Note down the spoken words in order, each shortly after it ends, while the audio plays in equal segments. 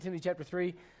Timothy chapter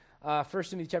 3, 1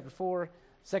 Timothy chapter 4,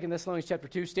 2 Thessalonians chapter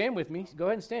 2. Stand with me. Go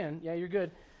ahead and stand. Yeah, you're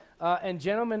good. And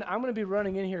gentlemen, I'm going to be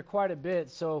running in here quite a bit,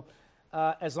 so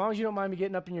as long as you don't mind me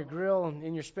getting up in your grill and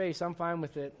in your space, I'm fine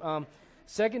with it.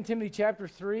 2 Timothy chapter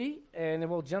 3, and then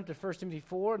we'll jump to 1 Timothy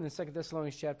 4, and then 2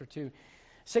 Thessalonians chapter 2.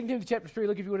 2 Timothy chapter 3,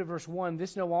 look if you would at verse 1.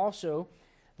 This know also,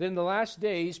 that in the last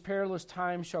days perilous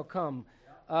times shall come.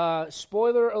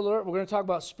 Spoiler alert, we're going to talk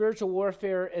about spiritual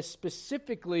warfare as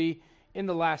specifically in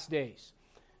the last days.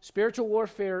 Spiritual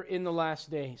warfare in the last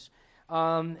days.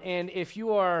 And if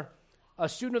you are a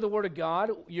student of the Word of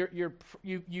God,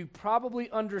 you probably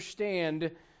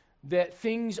understand that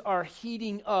things are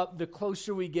heating up the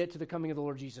closer we get to the coming of the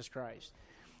Lord Jesus Christ.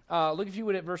 Look if you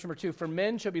would at verse number 2. For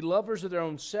men shall be lovers of their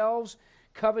own selves,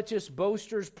 covetous,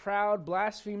 boasters, proud,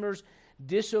 blasphemers,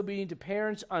 disobedient to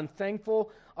parents,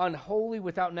 unthankful, unholy,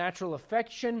 without natural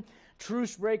affection,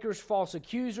 truce breakers, false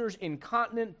accusers,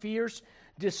 incontinent, fierce,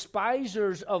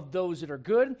 despisers of those that are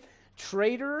good,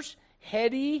 traitors,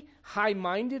 heady,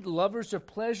 high-minded, lovers of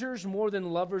pleasures more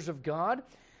than lovers of God,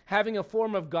 having a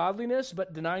form of godliness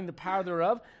but denying the power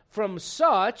thereof. From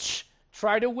such,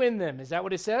 try to win them. Is that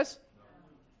what it says?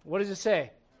 What does it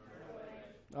say?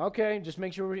 Okay, just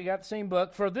make sure we got the same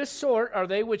book. For this sort are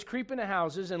they which creep into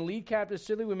houses and lead captive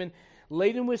silly women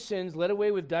laden with sins, led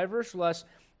away with diverse lusts,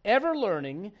 ever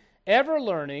learning. We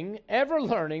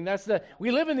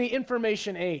live in the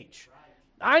information age.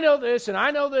 I know this, and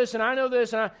I know this, and I know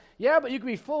this. Yeah, but you can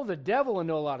be full of the devil and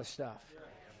know a lot of stuff.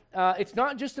 It's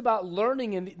not just about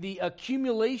learning and the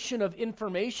accumulation of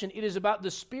information. It is about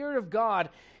the Spirit of God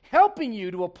helping you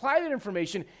to apply that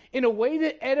information in a way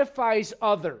that edifies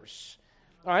others.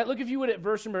 All right, look if you would at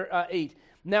verse number 8.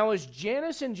 Now, as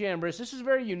Jannes and Jambres, this is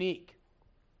very unique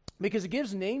because it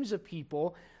gives names of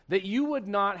people that you would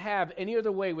not have any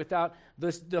other way without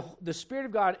the Spirit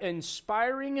of God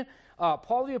inspiring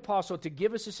Paul the Apostle to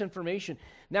give us this information.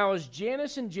 Now, as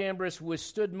Jannes and Jambres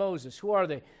withstood Moses, who are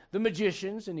they? The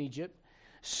magicians in Egypt.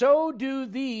 So do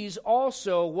these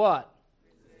also what?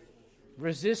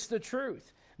 Resist the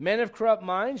truth. Men of corrupt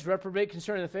minds reprobate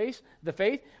concerning the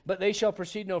faith, but they shall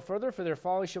proceed no further, for their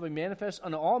folly shall be manifest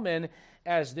unto all men,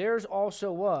 as theirs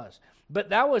also was. But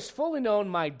thou hast fully known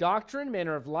my doctrine,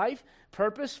 manner of life,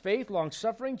 purpose, faith,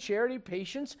 long-suffering, charity,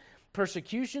 patience,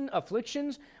 persecution,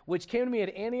 afflictions, which came to me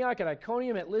at Antioch, at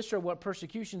Iconium, at Lystra, what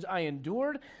persecutions I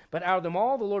endured. But out of them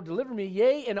all the Lord delivered me.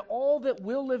 Yea, and all that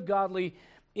will live godly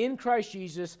in Christ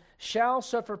Jesus shall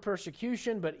suffer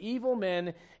persecution, but evil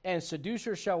men and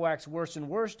seducers shall wax worse and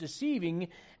worse, deceiving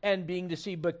and being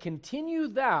deceived. But continue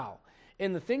thou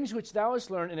in the things which thou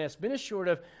hast learned and hast been assured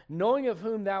of, knowing of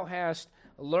whom thou hast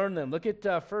learned them. Look at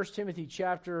 1 Timothy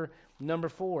chapter number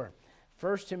 4.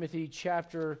 1 Timothy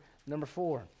chapter number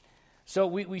 4. So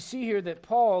we see here that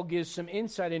Paul gives some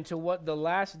insight into what the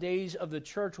last days of the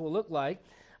church will look like.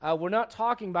 We're not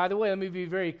talking, by the way, let me be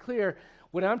very clear.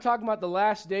 When I'm talking about the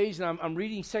last days, and I'm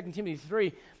reading 2 Timothy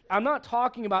 3, I'm not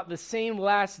talking about the same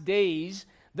last days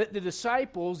that the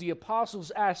disciples, the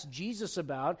apostles, asked Jesus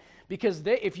about, because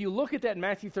if you look at that in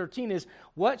Matthew 13, is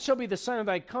what shall be the sign of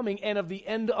thy coming and of the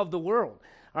end of the world?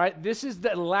 All right, this is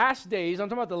the last days. I'm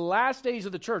talking about the last days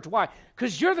of the church. Why?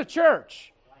 Because you're the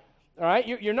church. All right,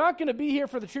 you're not going to be here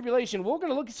for the tribulation. We're going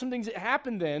to look at some things that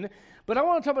happened then, but I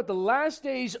want to talk about the last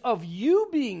days of you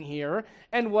being here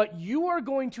and what you are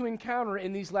going to encounter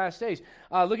in these last days.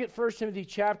 Look at 1 Timothy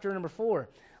chapter number 4.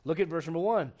 Look at verse number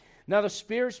 1. Now the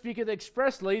Spirit speaketh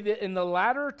expressly that in the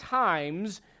latter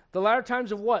times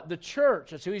of what? The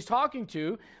church. That's who he's talking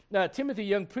to. Timothy,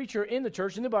 young preacher in the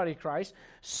church, in the body of Christ.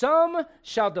 Some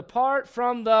shall depart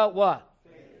from the what?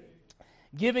 Faith.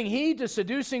 Giving heed to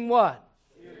seducing what?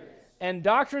 And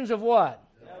doctrines of what?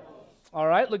 Devils. All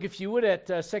right, look if you would at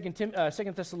 2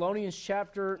 Thessalonians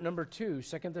chapter number 2.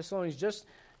 2 Thessalonians,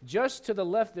 just to the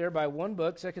left there by one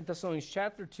book, 2 Thessalonians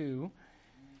chapter 2.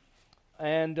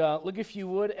 And look if you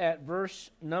would at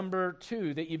verse number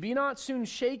 2. That ye be not soon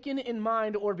shaken in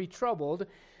mind or be troubled,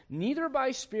 neither by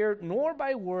spirit, nor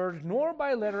by word, nor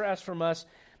by letter as from us,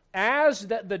 as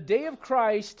that the day of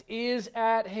Christ is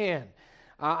at hand.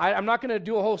 I'm not going to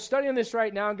do a whole study on this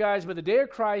right now, guys, but the day of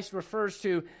Christ refers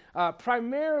to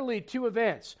primarily two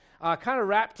events, kind of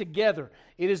wrapped together.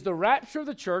 It is the rapture of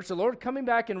the church, the Lord coming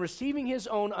back and receiving his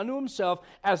own unto himself,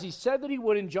 as he said that he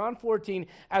would in John 14,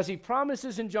 as he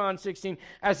promises in John 16,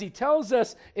 as he tells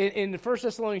us in 1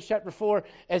 Thessalonians chapter 4,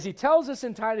 as he tells us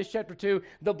in Titus chapter 2,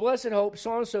 the blessed hope,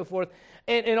 so on and so forth.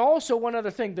 And also one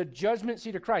other thing, the judgment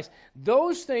seat of Christ.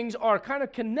 Those things are kind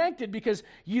of connected because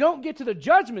you don't get to the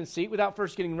judgment seat without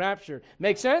first getting raptured.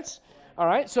 Make sense? All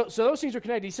right, so those things are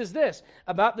connected. He says this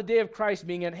about the day of Christ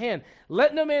being at hand.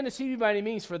 Let no man deceive you by any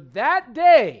means, for that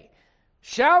day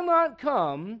shall not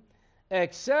come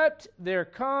except there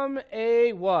come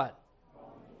a what?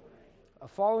 A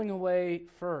falling away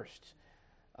first.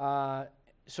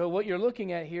 So what you're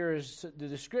looking at here is the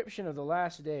description of the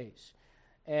last days.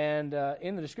 And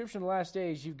in the description of the last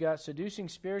days, you've got seducing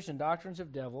spirits and doctrines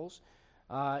of devils.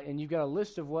 And you've got a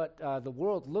list of what the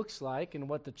world looks like and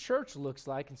what the church looks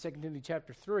like in 2 Timothy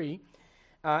chapter 3.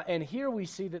 And here we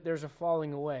see that there's a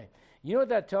falling away. You know what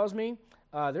that tells me?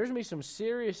 There's going to be some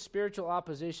serious spiritual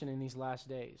opposition in these last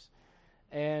days.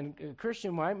 And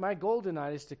Christian, my goal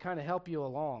tonight is to kind of help you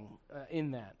along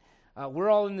in that. We're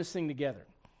all in this thing together.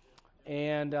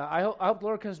 And I hope the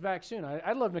Lord comes back soon.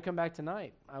 I'd love him to come back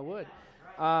tonight. I would.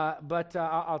 But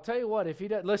I'll tell you what, if he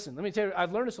does, listen, let me tell you,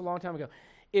 I've learned this a long time ago.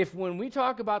 If when we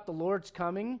talk about the Lord's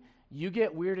coming, you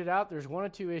get weirded out, there's one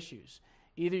of two issues.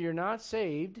 Either you're not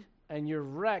saved and you're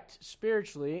wrecked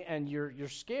spiritually and you're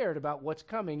scared about what's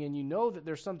coming and you know that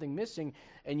there's something missing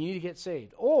and you need to get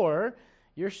saved. Or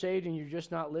you're saved and you're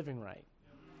just not living right.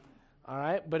 All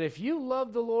right? But if you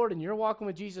love the Lord and you're walking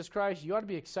with Jesus Christ, you ought to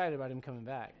be excited about him coming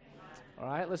back. All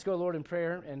right? Let's go, Lord, in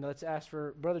prayer, and let's ask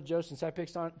for Brother Joe, since I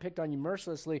picked on you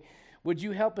mercilessly, would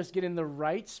you help us get in the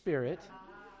right spirit?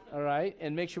 All right,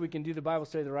 and make sure we can do the Bible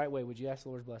study the right way. Would you ask the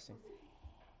Lord's blessing?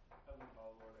 Heavenly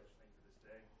Father, Lord, I just thank you for this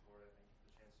day. Lord, I thank you for the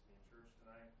chance to be in church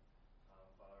tonight.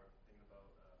 Father, thinking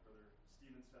about Brother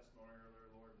Stephen's testimony earlier,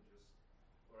 Lord, and just,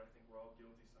 Lord, I think we're all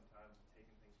guilty sometimes of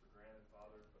taking things for granted,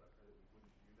 Father, but I pray that we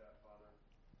wouldn't do that, Father.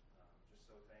 Just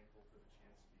so thankful for the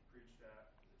chance to be preached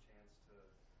at, for the chance to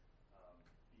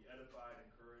be edified,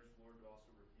 encouraged, Lord, but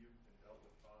also rebuked and dealt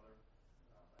with, Father.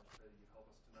 I just pray that you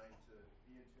help us tonight to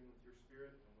be in tune with your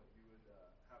Spirit and what you would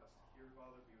have us hear,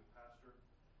 Father, be with Pastor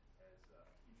as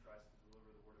he tries to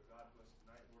deliver the Word of God to us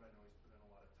tonight. Lord, I know he's put in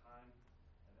a lot of time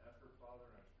and effort, Father,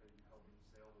 and I just pray that you help him to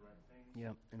say all the right things.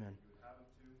 Yep, amen. You would have him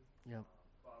to. Yep.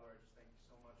 Father, I just thank you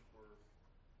so much for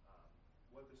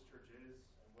what this church is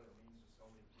and what it means to so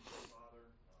many people, Father,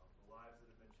 the lives that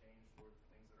have been changed, Lord, the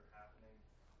things that are happening,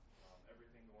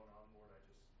 everything going on, Lord. I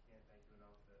just can't thank you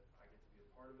enough that I get to be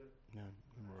a part of it. Amen.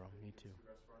 Me too. The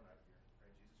rest of our night here.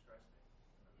 In Jesus Christ's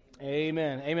name.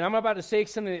 Amen. Amen. I'm about to say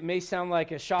something that may sound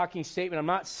like a shocking statement. I'm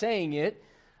not saying it.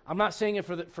 I'm not saying it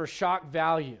for shock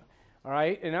value. All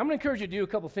right? And I'm going to encourage you to do a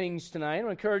couple things tonight. I'm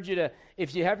going to encourage you to,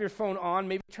 if you have your phone on,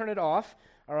 maybe turn it off.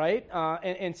 All right?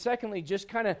 And secondly, just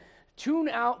kind of tune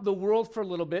out the world for a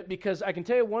little bit, because I can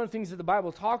tell you one of the things that the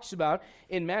Bible talks about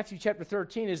in Matthew chapter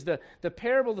 13 is the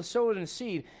parable of the sower and the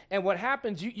seed. And what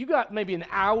happens, you got maybe an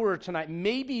hour tonight,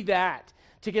 maybe that,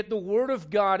 to get the Word of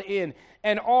God in.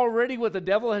 And already what the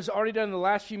devil has already done in the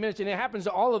last few minutes, and it happens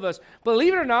to all of us,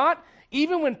 believe it or not,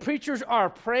 even when preachers are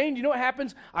praying, you know what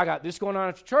happens? I got this going on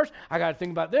at church. I got to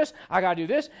think about this. I got to do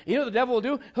this. You know what the devil will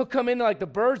do? He'll come in like the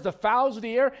birds, the fowls of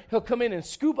the air. He'll come in and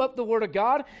scoop up the Word of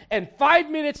God. And 5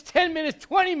 minutes, 10 minutes,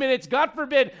 20 minutes, God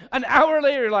forbid, an hour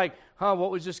later, you're like,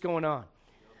 what was just going on?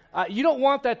 You don't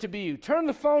want that to be you. Turn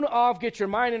the phone off. Get your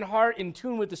mind and heart in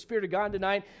tune with the Spirit of God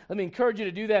tonight. Let me encourage you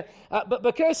to do that.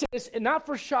 But can I say this? Not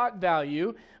for shock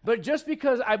value, but just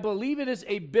because I believe it is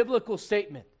a biblical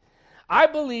statement. I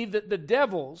believe that the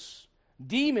devils,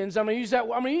 demons, I'm going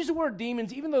to use the word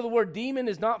demons, even though the word demon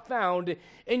is not found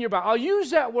in your Bible. I'll use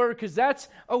that word because that's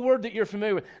a word that you're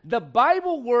familiar with. The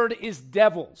Bible word is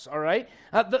devils, all right?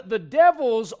 The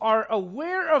devils are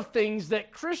aware of things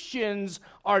that Christians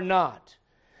are not.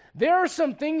 There are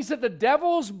some things that the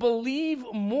devils believe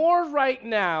more right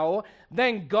now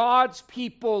than God's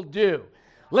people do.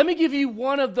 Let me give you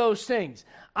one of those things.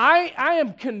 I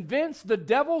am convinced the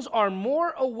devils are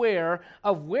more aware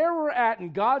of where we're at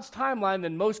in God's timeline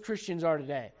than most Christians are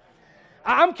today.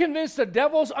 I'm convinced the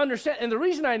devils understand, and the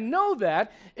reason I know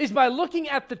that is by looking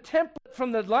at the template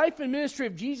from the life and ministry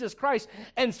of Jesus Christ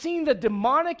and seeing the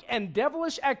demonic and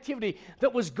devilish activity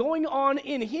that was going on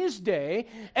in his day,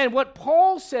 and what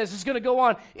Paul says is going to go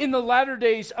on in the latter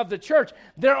days of the church.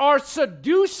 There are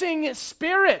seducing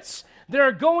spirits that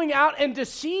are going out and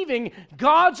deceiving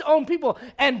God's own people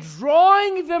and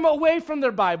drawing them away from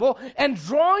their Bible and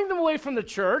drawing them away from the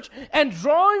church and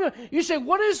drawing them. You say,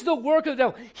 what is the work of the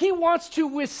devil? He wants to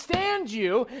withstand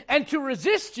you and to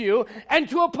resist you and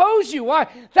to oppose you. Why?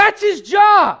 That's his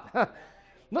job.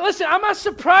 But listen, I'm not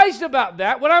surprised about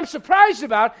that. What I'm surprised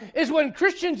about is when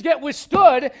Christians get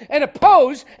withstood and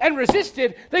opposed and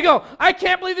resisted, they go, I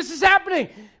can't believe this is happening.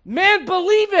 Man,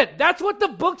 believe it. That's what the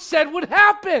book said would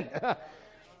happen.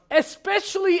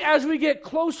 Especially as we get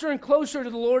closer and closer to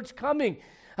the Lord's coming.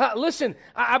 Listen,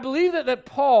 I believe that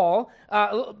Paul,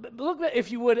 look at,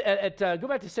 if you would, go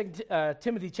back to 2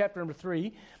 Timothy chapter number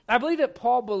 3. I believe that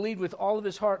Paul believed with all of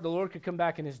his heart the Lord could come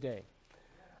back in his day.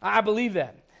 I believe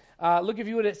that. Look, if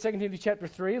you would, at 2 Timothy chapter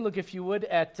 3. Look, if you would,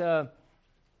 at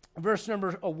verse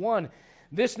number 1.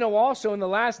 This know also, in the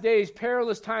last days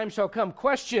perilous times shall come.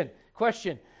 Question.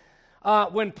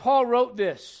 When Paul wrote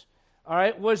this, all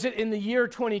right, was it in the year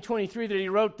 2023 that he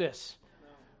wrote this?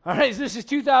 All right, so this is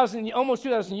almost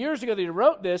 2,000 years ago that he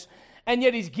wrote this, and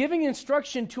yet he's giving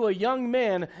instruction to a young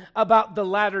man about the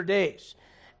latter days.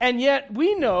 And yet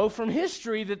we know from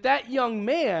history that young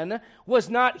man is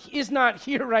not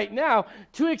here right now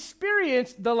to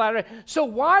experience the latter. So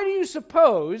why do you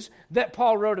suppose that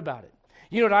Paul wrote about it?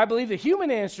 You know what I believe? The human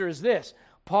answer is this.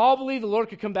 Paul believed the Lord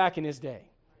could come back in his day.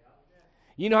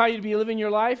 You know how you'd be living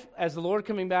your life? As the Lord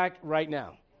coming back right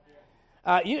now.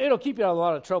 It'll keep you out of a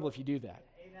lot of trouble if you do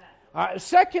that.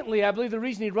 Secondly, I believe the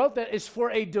reason he wrote that is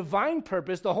for a divine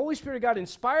purpose. The Holy Spirit of God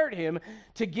inspired him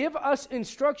to give us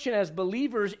instruction as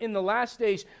believers in the last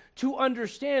days to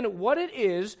understand what it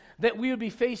is that we would be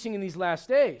facing in these last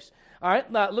days. All right,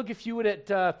 look, if you would,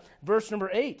 at verse number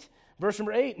 8. Verse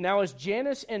number 8, now as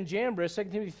Jannes and Jambres, 2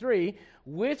 Timothy 3,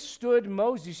 withstood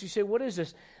Moses. You say, what is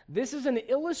this? This is an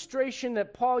illustration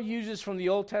that Paul uses from the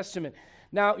Old Testament.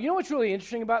 Now, you know what's really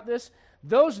interesting about this?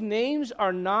 Those names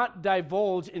are not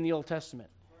divulged in the Old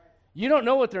Testament. You don't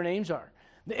know what their names are.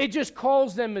 It just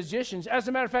calls them magicians. As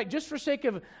a matter of fact, just for sake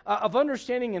of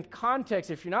understanding and context,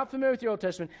 if you're not familiar with the Old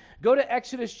Testament, go to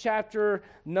Exodus chapter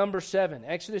number 7.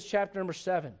 Exodus chapter number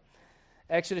 7.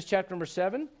 Exodus chapter number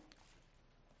 7.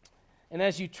 And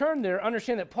as you turn there,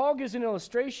 understand that Paul gives an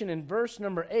illustration in verse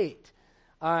number 8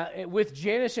 with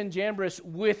Jannes and Jambres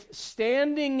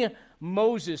withstanding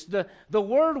Moses. The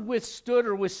word withstood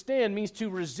or withstand means to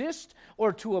resist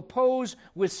or to oppose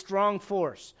with strong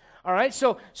force. All right,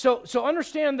 so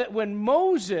understand that when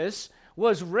Moses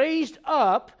was raised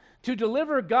up to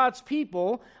deliver God's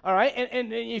people, all right,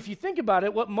 and if you think about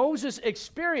it, what Moses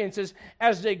experiences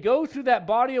as they go through that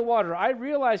body of water, I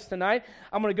realize tonight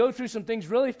I'm going to go through some things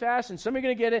really fast, and some of you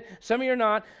are going to get it, some of you are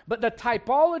not, but the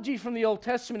typology from the Old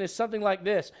Testament is something like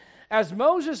this. As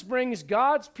Moses brings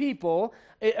God's people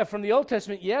from the Old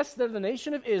Testament, yes, they're the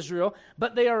nation of Israel,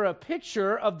 but they are a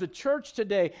picture of the church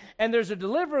today, and there's a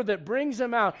deliverer that brings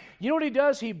them out. You know what he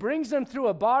does? He brings them through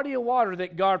a body of water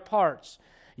that God parts.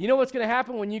 You know what's going to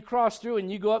happen when you cross through and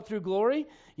you go up through glory?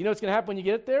 You know what's going to happen when you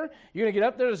get up there? You're going to get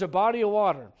up there, there's a body of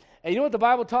water. And you know what the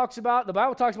Bible talks about? The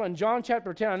Bible talks about in John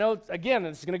chapter 10. I know, again,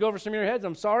 this is going to go over some of your heads.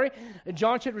 I'm sorry. In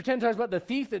John chapter 10 talks about the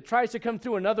thief that tries to come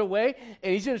through another way,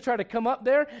 and he's going to try to come up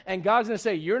there, and God's going to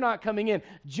say, you're not coming in.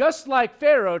 Just like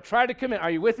Pharaoh tried to come in.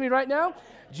 Are you with me right now?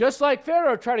 Just like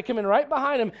Pharaoh tried to come in right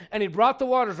behind him, and he brought the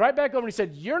waters right back over, and he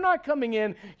said, you're not coming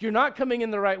in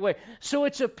the right way. So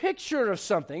it's a picture of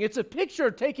something. It's a picture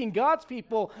of taking God's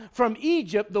people from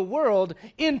Egypt, the world,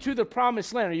 into the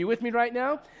promised land. Are you with me right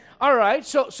now? All right,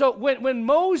 so when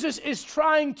Moses is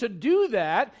trying to do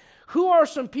that, who are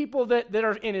some people that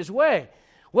are in his way?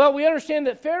 Well, we understand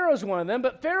that Pharaoh's one of them,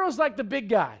 but Pharaoh's like the big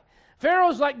guy.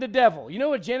 Pharaoh's like the devil. You know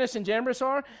what Jannes and Jambres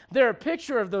are? They're a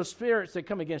picture of those spirits that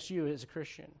come against you as a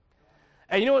Christian.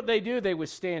 And you know what they do? They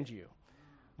withstand you.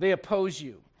 They oppose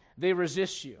you. They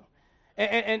resist you.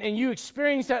 And you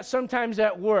experience that sometimes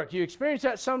at work. You experience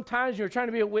that sometimes you're trying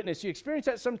to be a witness. You experience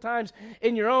that sometimes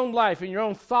in your own life, in your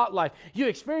own thought life. You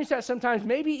experience that sometimes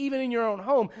maybe even in your own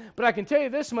home. But I can tell you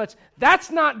this much, that's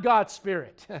not God's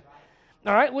Spirit.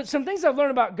 All right, well, some things I've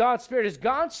learned about God's Spirit is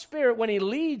God's Spirit, when He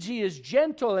leads, He is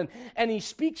gentle and He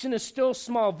speaks in a still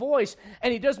small voice,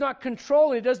 and He does not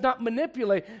control, He does not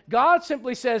manipulate. God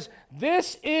simply says,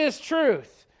 this is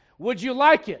truth. Would you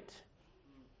like it?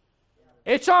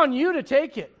 It's on you to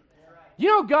take it.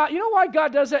 You know why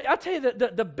God does that? I'll tell you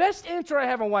the best answer I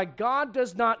have on why God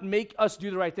does not make us do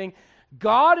the right thing.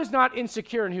 God is not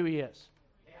insecure in who He is.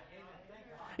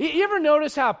 You ever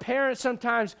notice how parents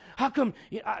sometimes, how come,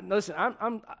 listen,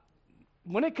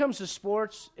 when it comes to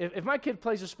sports, if my kid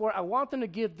plays a sport, I want them to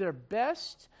give their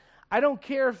best. I don't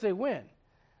care if they win.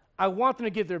 I want them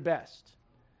to give their best.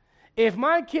 If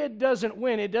my kid doesn't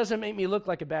win, it doesn't make me look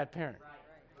like a bad parent.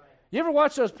 You ever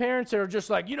watch those parents that are just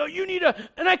like, you need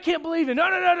and I can't believe it. No.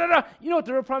 You know what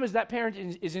the real problem is? That parent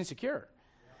is insecure.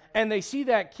 And they see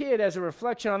that kid as a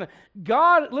reflection on them.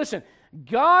 God, listen,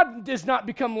 God does not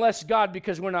become less God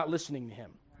because we're not listening to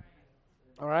Him.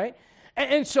 All right?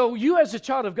 And so you as a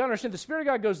child of God understand the Spirit of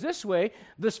God goes this way.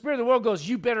 The Spirit of the world goes,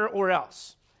 you better or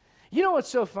else. You know what's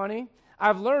so funny?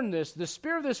 I've learned this. The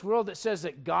spirit of this world that says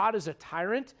that God is a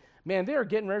tyrant, man, they are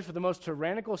getting ready for the most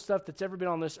tyrannical stuff that's ever been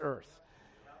on this earth.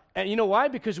 And you know why?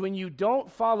 Because when you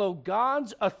don't follow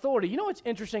God's authority, you know what's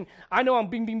interesting? I know I'm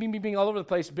bing all over the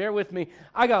place. Bear with me.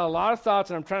 I got a lot of thoughts,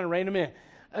 and I'm trying to rein them in.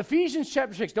 Ephesians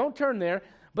chapter 6, don't turn there,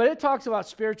 but it talks about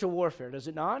spiritual warfare, does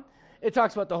it not? It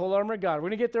talks about the whole armor of God. We're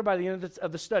going to get there by the end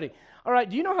of the study. All right,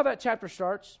 do you know how that chapter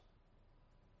starts?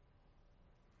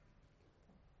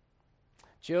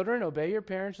 Children, obey your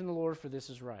parents in the Lord, for this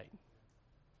is right.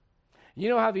 You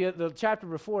know how the chapter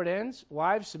before it ends?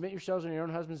 Wives, submit yourselves unto your own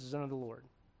husbands as unto the Lord.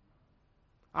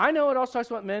 I know it also talks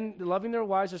about men loving their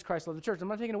wives as Christ loved the church. I'm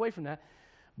not taking away from that.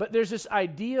 But there's this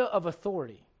idea of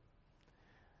authority.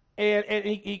 And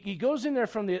he goes in there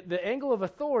from the angle of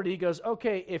authority. He goes,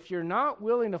 okay, if you're not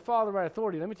willing to follow the right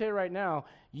authority, let me tell you right now,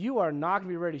 you are not going to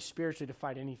be ready spiritually to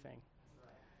fight anything.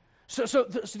 So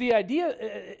the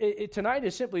idea tonight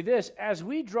is simply this. As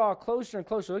we draw closer and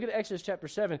closer, look at Exodus chapter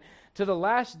 7, to the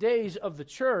last days of the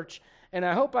church, and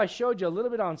I hope I showed you a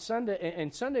little bit on Sunday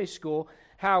in Sunday school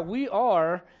how we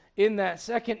are in that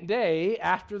second day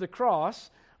after the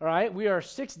cross. All right, we are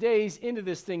 6 days into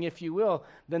this thing, if you will.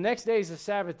 The next day is the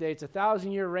Sabbath day. It's a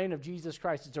 1,000-year reign of Jesus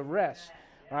Christ. It's a rest.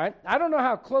 All right, I don't know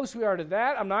how close we are to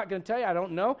that. I'm not going to tell you. I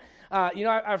don't know.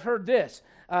 I've heard this.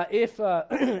 If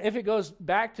it goes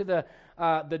back to the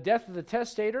death of the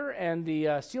testator and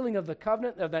the sealing of the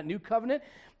covenant, of that new covenant,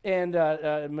 and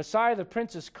Messiah the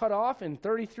Prince is cut off in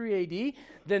 33 A.D.,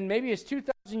 then maybe it's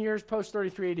 2,000 years post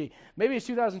 33 A.D. Maybe it's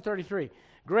 2033.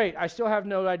 Great. I still have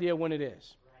no idea when it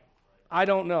is. I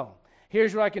don't know.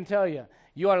 Here's what I can tell you.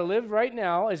 You ought to live right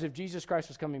now as if Jesus Christ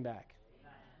was coming back.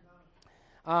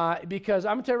 Because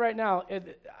I'm going to tell you right now,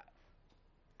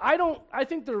 I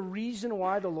think the reason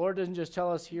why the Lord doesn't just tell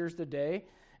us here's the day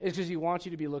is because he wants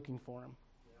you to be looking for him.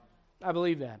 I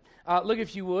believe that. Look,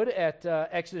 if you would, at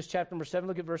Exodus chapter number 7,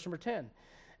 look at verse number 10.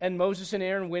 And Moses and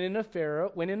Aaron went in unto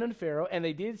Pharaoh, and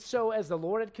they did so as the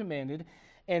Lord had commanded.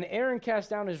 And Aaron cast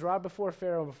down his rod before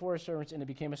Pharaoh and before his servants, and it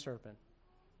became a serpent.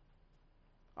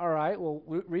 All right, well,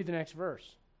 read the next verse.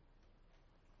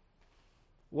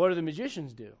 What do the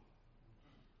magicians do?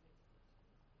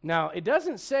 Now, it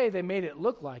doesn't say they made it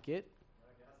look like it.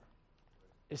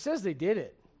 It says they did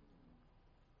it.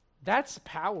 That's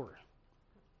power.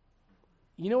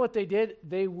 You know what they did?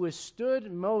 They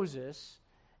withstood Moses,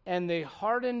 and they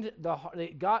hardened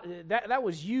that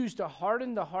was used to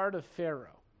harden the heart of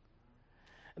Pharaoh.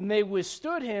 And they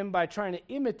withstood him by trying to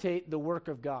imitate the work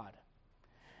of God.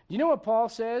 You know what Paul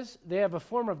says? They have a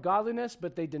form of godliness,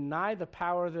 but they deny the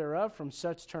power thereof, from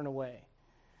such turn away.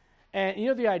 And you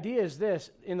know, the idea is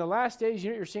this. In the last days, you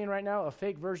know what you're seeing right now? A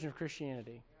fake version of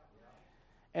Christianity.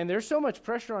 And there's so much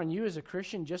pressure on you as a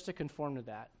Christian just to conform to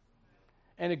that.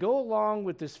 And to go along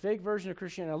with this fake version of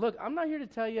Christianity. Now, look, I'm not here to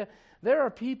tell you there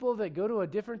are people that go to a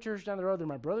different church down the road. They're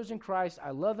my brothers in Christ. I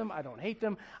love them. I don't hate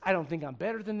them. I don't think I'm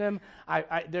better than them.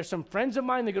 There's some friends of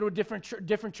mine that go to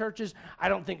different churches. I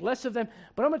don't think less of them.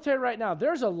 But I'm going to tell you right now,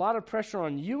 there's a lot of pressure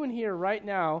on you in here right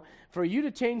now for you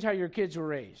to change how your kids were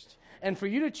raised. And for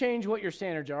you to change what your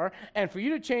standards are, and for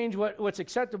you to change what's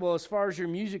acceptable as far as your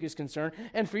music is concerned,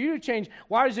 and for you to change,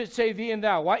 why does it say thee and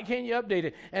thou? Why can't you update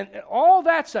it? And all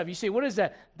that stuff. You say, what is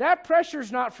that? That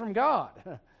pressure's not from God.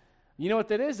 You know what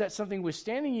that is? That's something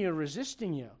withstanding you,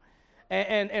 resisting you.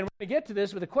 And we're going to get to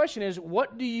this, but the question is,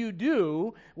 what do you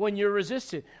do when you're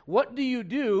resisted? What do you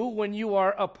do when you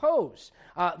are opposed?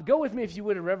 Go with me, if you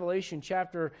would, to Revelation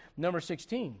chapter number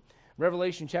 16.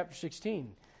 Revelation chapter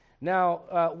 16.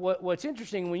 Now, what's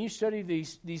interesting, when you study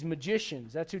these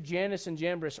magicians, that's who Jannes and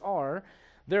Jambres are.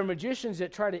 They're magicians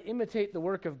that try to imitate the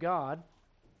work of God.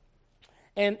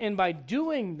 And by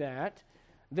doing that,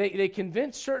 they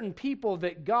convince certain people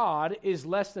that God is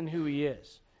less than who he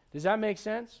is. Does that make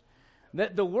sense?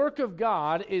 That the work of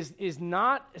God is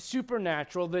not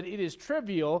supernatural, that it is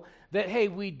trivial, that, hey,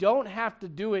 we don't have to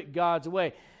do it God's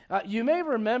way. You may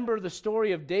remember the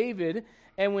story of David.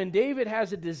 And when David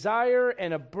has a desire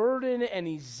and a burden and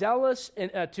he's zealous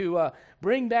to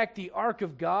bring back the ark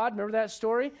of God, remember that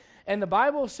story? And the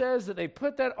Bible says that they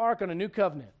put that ark on a new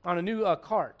covenant, on a new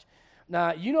cart.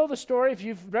 Now, you know the story. If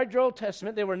you've read your Old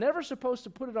Testament, they were never supposed to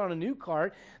put it on a new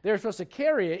cart. They were supposed to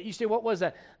carry it. You say, what was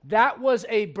that? That was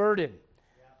a burden.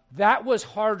 Yeah. That was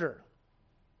harder.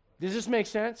 Does this make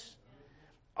sense?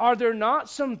 Are there not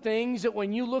some things that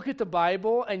when you look at the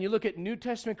Bible and you look at New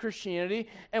Testament Christianity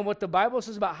and what the Bible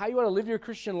says about how you ought to live your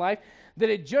Christian life, that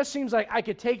it just seems like I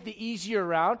could take the easier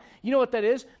route? You know what that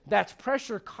is? That's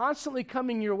pressure constantly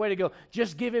coming your way to go,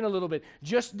 just give in a little bit.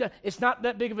 It's not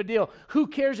that big of a deal. Who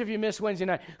cares if you miss Wednesday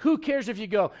night? Who cares if you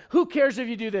go? Who cares if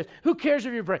you do this? Who cares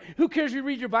if you pray? Who cares if you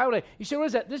read your Bible today? You say, what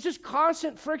is that? There's just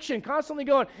constant friction, constantly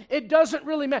going. It doesn't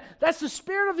really matter. That's the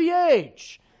spirit of the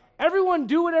age. Everyone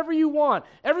do whatever you want.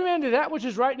 Every man do that which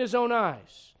is right in his own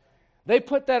eyes. They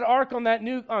put that ark on that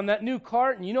new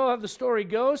cart, and you know how the story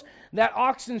goes. That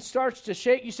oxen starts to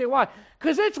shake. You say, why?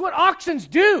 Because it's what oxens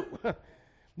do.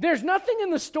 There's nothing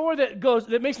in the store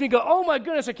that makes me go, oh my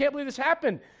goodness, I can't believe this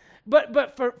happened.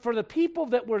 But for the people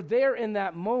that were there in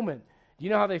that moment, do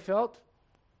you know how they felt?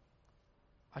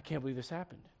 I can't believe this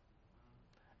happened.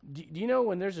 Do you know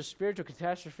when there's a spiritual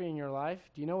catastrophe in your life,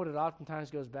 do you know what it oftentimes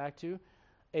goes back to?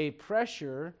 A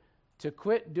pressure to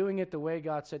quit doing it the way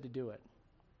God said to do it.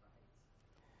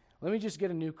 Let me just get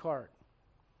a new cart.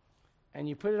 And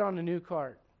you put it on the new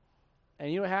cart. And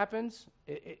you know what happens?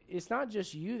 It's not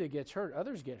just you that gets hurt.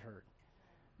 Others get hurt.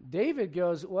 David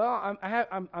goes, well,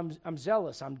 I'm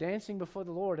zealous. I'm dancing before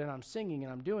the Lord, and I'm singing,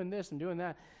 and I'm doing this and doing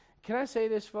that. Can I say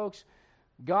this, folks?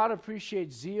 God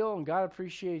appreciates zeal, and God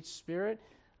appreciates spirit.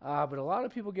 But a lot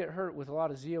of people get hurt with a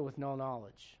lot of zeal with no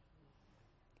knowledge.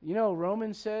 You know,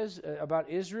 Romans says about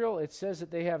Israel, it says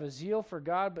that they have a zeal for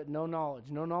God, but no knowledge.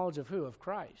 No knowledge of who? Of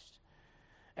Christ.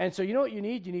 And so you know what you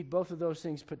need? You need both of those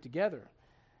things put together.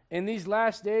 In these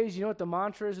last days, you know what the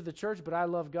mantra is of the church? But I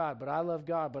love God, but I love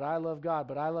God, but I love God,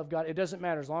 but I love God. It doesn't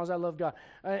matter as long as I love God.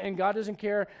 And God doesn't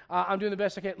care. I'm doing the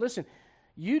best I can. Listen,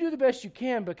 you do the best you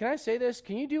can, but can I say this?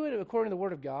 Can you do it according to the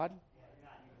Word of God?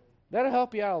 That'll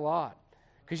help you out a lot.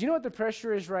 Because you know what the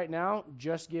pressure is right now?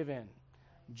 Just give in.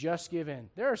 Just give in.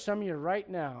 There are some of you right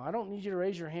now, I don't need you to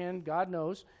raise your hand, God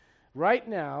knows, right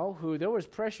now, who there was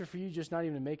pressure for you just not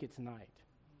even to make it tonight.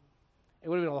 It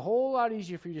would have been a whole lot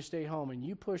easier for you to stay home, and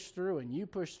you push through, and you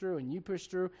push through, and you push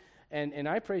through, and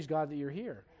I praise God that you're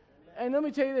here. And let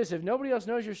me tell you this, if nobody else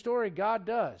knows your story, God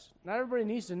does. Not everybody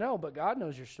needs to know, but God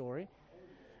knows your story.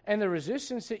 And the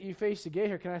resistance that you face to get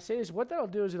here, can I say this? What that'll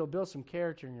do is it'll build some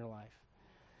character in your life.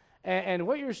 And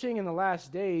what you're seeing in the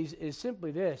last days is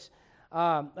simply this.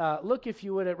 Look, if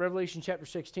you would, at Revelation chapter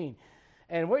 16.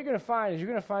 And what you're going to find is you're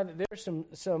going to find that there's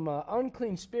some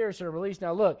unclean spirits that are released.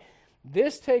 Now, look,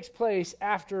 this takes place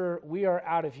after we are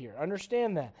out of here.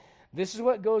 Understand that. This is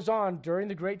what goes on during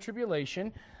the Great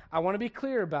Tribulation. I want to be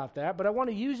clear about that, but I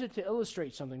want to use it to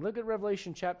illustrate something. Look at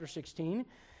Revelation chapter 16.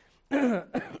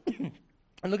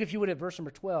 And look, if you would, at verse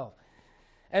number 12.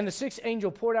 And the sixth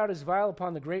angel poured out his vial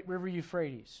upon the great river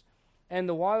Euphrates, and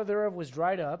the water thereof was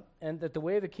dried up, and that the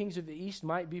way of the kings of the east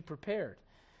might be prepared.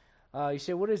 You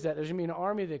say, what is that? There's going to be an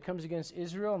army that comes against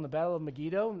Israel in the battle of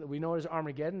Megiddo. We know it as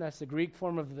Armageddon. That's the Greek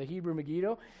form of the Hebrew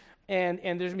Megiddo. And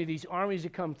there's going to be these armies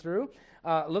that come through.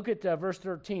 Look at verse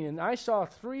 13. And I saw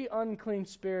 3 unclean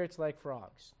spirits like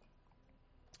frogs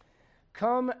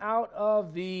come out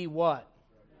of the what?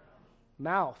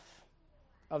 Mouth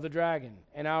of the dragon,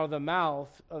 and out of the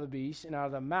mouth of the beast, and out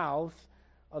of the mouth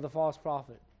of the false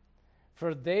prophet.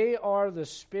 For they are the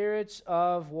spirits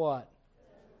of what?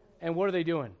 And what are they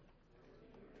doing?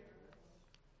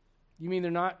 You mean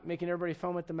they're not making everybody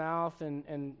foam at the mouth,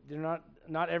 and they're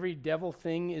not every devil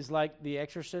thing is like The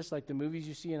Exorcist, like the movies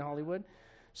you see in Hollywood?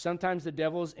 Sometimes the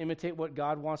devils imitate what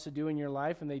God wants to do in your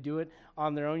life, and they do it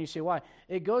on their own. You say, why?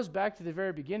 It goes back to the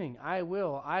very beginning. I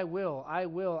will.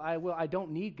 I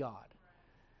don't need God.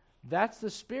 That's the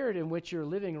spirit in which you're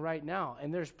living right now.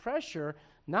 And there's pressure,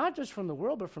 not just from the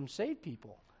world, but from saved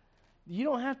people. You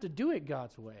don't have to do it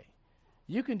God's way.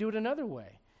 You can do it another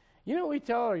way. You know what we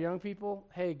tell our young people?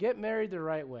 Hey, get married the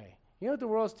right way. You know what the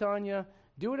world's telling you?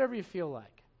 Do whatever you feel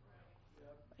like.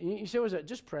 You say, was that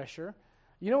just pressure?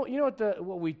 You know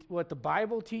what the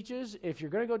Bible teaches? If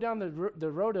you're going to go down the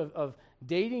road of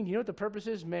dating, you know what the purpose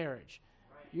is? Marriage.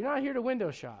 You're not here to window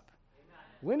shop.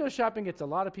 Window shopping gets a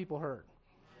lot of people hurt.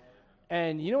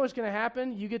 And you know what's going to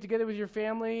happen? You get together with your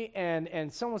family,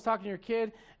 and someone's talking to your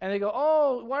kid, and they go,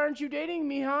 oh, why aren't you dating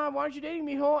me, huh? Why aren't you dating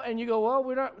me, huh? And you go,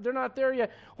 well, they're not there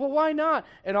yet. Well, why not?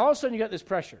 And all of a sudden, you got this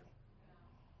pressure.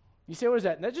 You say, what is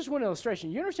that? And that's just one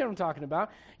illustration. You understand what I'm talking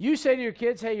about? You say to your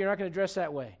kids, hey, you're not going to dress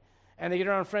that way. And they get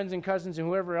around friends and cousins and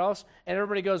whoever else, and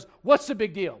everybody goes, what's the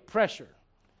big deal? Pressure.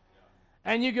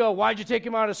 And you go, why'd you take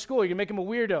him out of school? You're going to make him a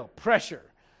weirdo. Pressure.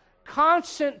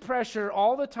 Constant pressure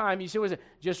all the time. You say, what is it?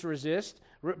 Just resist,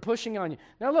 pushing on you.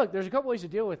 Now, look, there's a couple ways to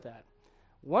deal with that.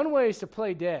 One way is to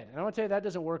play dead. And I want to tell you that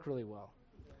doesn't work really well.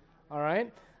 All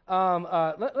right?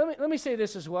 Let me say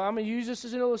this as well. I'm going to use this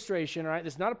as an illustration, all right?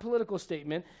 This is not a political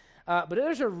statement, but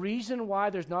there's a reason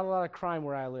why there's not a lot of crime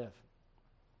where I live.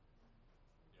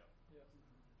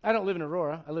 I don't live in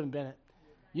Aurora. I live in Bennett.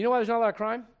 You know why there's not a lot of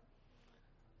crime?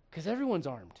 Because everyone's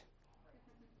armed.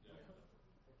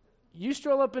 You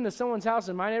stroll up into someone's house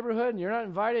in my neighborhood and you're not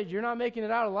invited, you're not making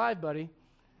it out alive, buddy.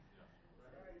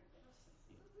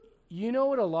 You know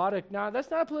what now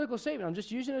that's not a political statement, I'm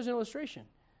just using it as an illustration.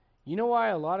 You know why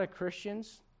a lot of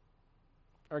Christians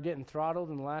are getting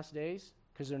throttled in the last days?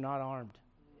 Because they're not armed.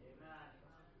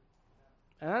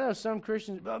 And I know some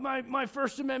Christians, my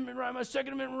First Amendment right, my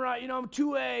Second Amendment right, I'm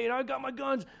 2A, and I got my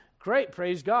guns. Great,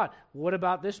 praise God. What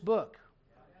about this book?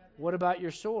 What about your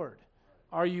sword?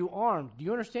 Are you armed? Do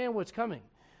you understand what's coming?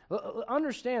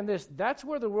 Understand this. That's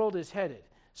where the world is headed.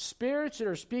 Spirits that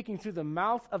are speaking through the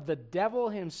mouth of the devil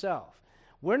himself.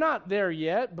 We're not there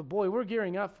yet, but boy, we're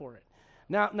gearing up for it.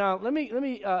 Now let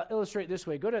me illustrate this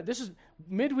way. This is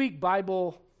midweek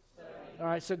Bible. All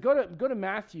right, so go to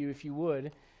Matthew if you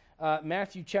would.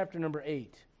 Matthew chapter number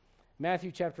 8.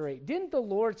 Matthew chapter 8. Didn't the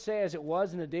Lord say, as it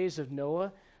was in the days of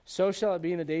Noah, so shall it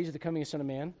be in the days of the coming of the Son of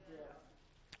Man?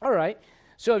 Yeah. All right.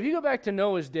 So if you go back to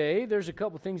Noah's day, there's a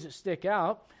couple things that stick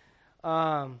out.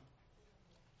 I'm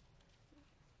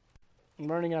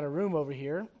running out of room over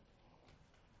here.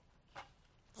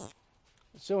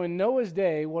 So in Noah's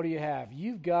day, what do you have?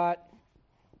 You've got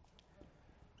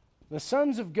the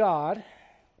sons of God.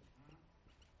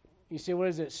 You say, what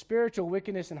is it? Spiritual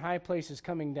wickedness in high places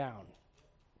coming down.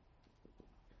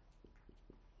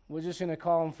 We're just going to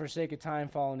call them, for sake of time,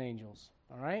 fallen angels.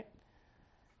 All right?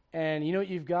 And you know what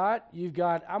you've got?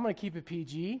 I'm going to keep it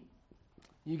PG.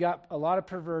 You got a lot of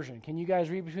perversion. Can you guys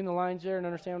read between the lines there and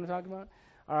understand what I'm talking about?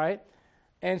 All right?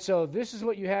 And so this is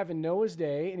what you have in Noah's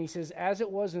day. And he says, as it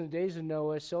was in the days of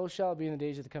Noah, so shall it be in the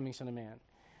days of the coming Son of Man.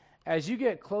 As you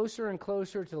get closer and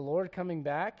closer to the Lord coming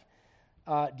back,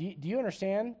 do you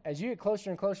understand? As you get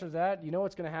closer and closer to that, you know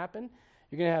what's going to happen?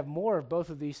 You're going to have more of both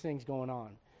of these things going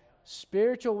on.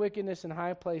 Spiritual wickedness in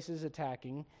high places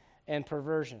attacking, and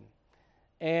perversion.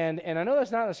 And I know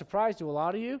that's not a surprise to a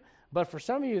lot of you, but for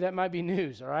some of you that might be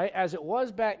news, all right? As it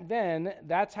was back then,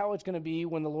 that's how it's going to be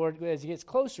when the Lord, as he gets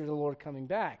closer to the Lord coming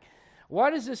back. Why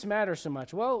does this matter so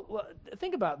much? Well,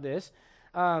 think about this.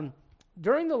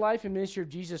 During the life and ministry of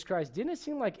Jesus Christ, didn't it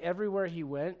seem like everywhere he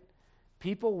went,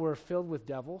 people were filled with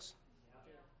devils?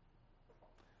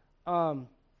 I want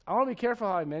to be careful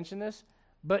how I mention this,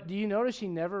 but do you notice he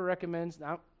never recommends,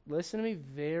 now listen to me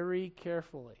very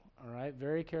carefully, all right,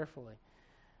 very carefully.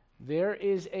 There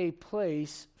is a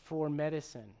place for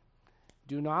medicine.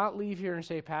 Do not leave here and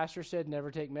say, Pastor said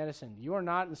never take medicine. You are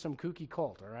not in some kooky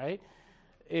cult, all right?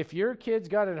 If your kid's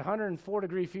got a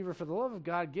 104-degree fever, for the love of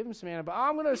God, give him some antibiotics.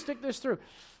 I'm going to stick this through.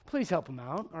 Please help him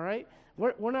out, all right?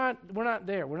 We're not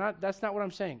there. That's not what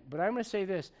I'm saying. But I'm going to say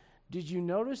this. Did you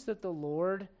notice that the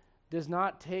Lord does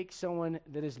not take someone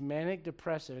that is manic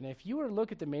depressive? And if you were to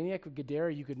look at the maniac of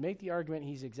Gadara, you could make the argument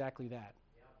he's exactly that.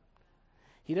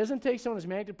 He doesn't take someone who's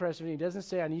manic depressive and he doesn't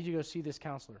say, I need you to go see this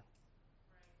counselor.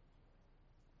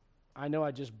 I know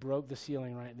I just broke the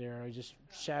ceiling right there. I just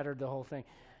shattered the whole thing.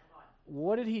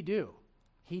 What did he do?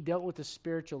 He dealt with the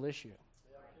spiritual issue.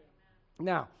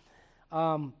 Now,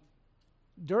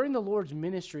 during the Lord's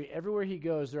ministry, everywhere he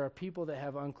goes, there are people that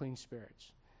have unclean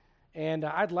spirits. And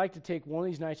I'd like to take one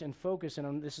of these nights and focus,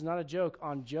 and this is not a joke,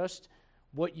 on just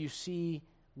what you see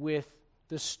with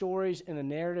the stories and the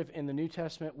narrative in the New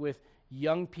Testament with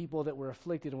young people that were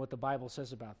afflicted and what the Bible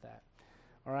says about that.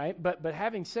 All right? But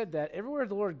having said that, everywhere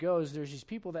the Lord goes, there's these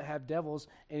people that have devils,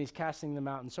 and he's casting them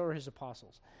out, and so are his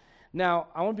apostles. Now,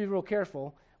 I want to be real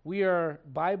careful. We are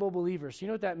Bible believers. You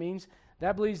know what that means?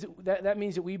 That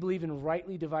means that we believe in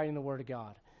rightly dividing the Word of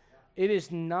God. It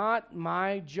is not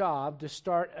my job to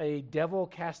start a devil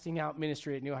casting out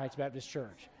ministry at New Heights Baptist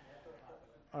Church.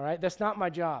 All right? That's not my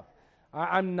job.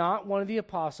 I'm not one of the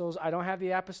apostles. I don't have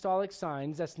the apostolic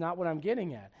signs. That's not what I'm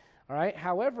getting at. All right?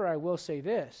 However, I will say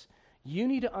this. You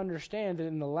need to understand that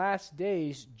in the last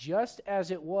days, just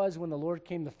as it was when the Lord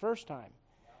came the first time,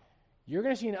 you're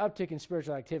going to see an uptick in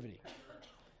spiritual activity.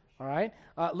 All right?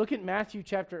 Look at Matthew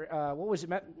chapter,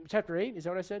 chapter 8? Is that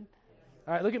what I said?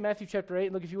 All right, look at Matthew chapter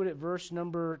 8. Look, if you would, at verse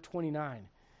number 29.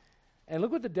 And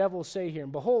look what the devils say here.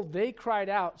 And behold, they cried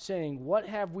out, saying, What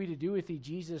have we to do with thee,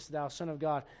 Jesus, thou Son of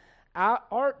God?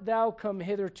 Art thou come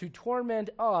hither to torment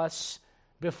us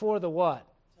before the what?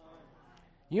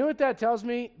 You know what that tells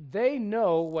me? They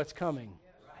know what's coming.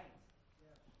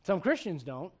 Some Christians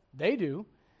don't. They do.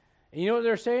 And you know what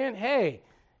they're saying? Hey,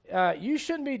 you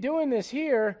shouldn't be doing this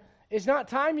here. It's not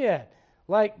time yet.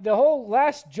 Like, the whole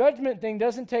last judgment thing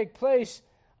doesn't take place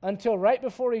until right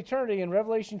before eternity in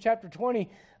Revelation chapter 20.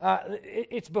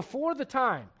 It's before the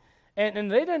time.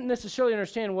 And they didn't necessarily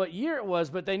understand what year it was,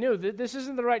 but they knew that this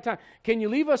isn't the right time. Can you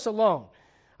leave us alone?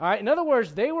 All right. In other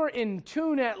words, they were in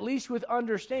tune at least with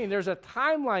understanding. There's a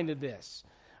timeline to this.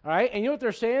 All right. And you know what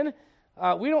they're saying?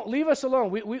 We don't leave us alone.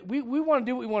 We want to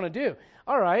do what we want to do.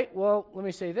 All right. Well, let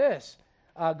me say this.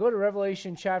 Go to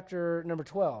Revelation chapter number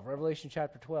 12. Revelation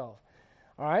chapter 12.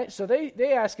 All right. So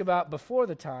they ask about before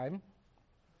the time.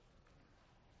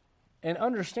 And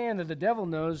understand that the devil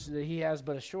knows that he has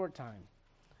but a short time.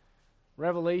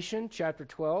 Revelation chapter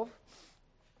 12.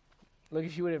 Look,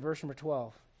 if you would, at verse number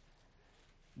 12.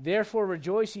 Therefore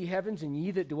rejoice, ye heavens, and ye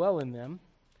that dwell in them.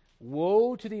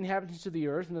 Woe to the inhabitants of the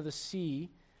earth and of the sea,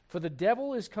 for the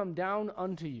devil is come down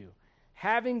unto you,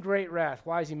 having great wrath.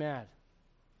 Why is he mad?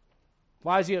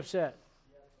 Why is he upset?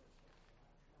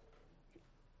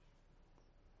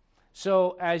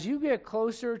 So as you get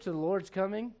closer to the Lord's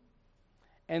coming,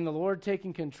 and the Lord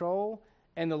taking control,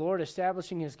 and the Lord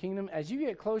establishing his kingdom, as you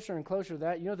get closer and closer to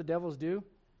that, you know what the devils do?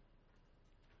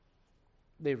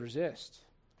 They resist,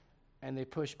 and they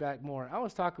push back more. I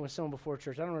was talking with someone before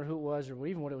church. I don't remember who it was or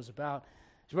even what it was about.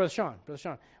 It's Brother Sean. Brother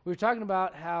Sean. We were talking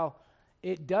about how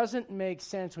it doesn't make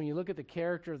sense when you look at the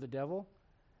character of the devil,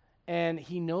 and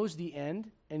he knows the end,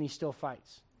 and he still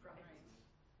fights.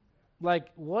 Like,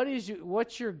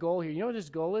 what's your goal here? You know what his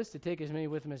goal is? To take as many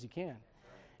with him as he can.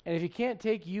 And if he can't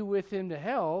take you with him to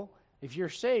hell, if you're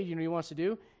saved, you know what he wants to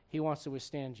do? He wants to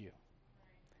withstand you.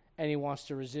 And he wants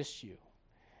to resist you.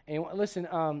 And listen,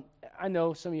 I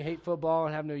know some of you hate football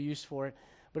and have no use for it.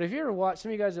 But if you ever watch,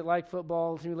 some of you guys that like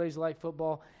football, some of you ladies that like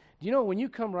football, do you know when you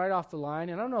come right off the line,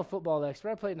 and I don't know a football expert,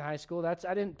 I played in high school. I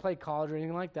didn't play college or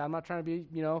anything like that. I'm not trying to be,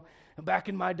 back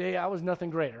in my day, I was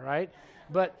nothing greater, right?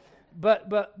 But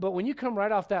when you come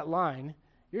right off that line,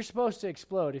 you're supposed to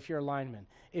explode if you're a lineman.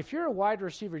 If you're a wide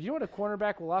receiver, you know what a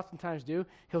cornerback will oftentimes do?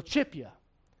 He'll chip you.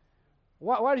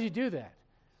 Why does he do that?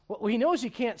 Well, he knows he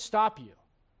can't stop you.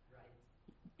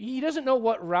 He doesn't know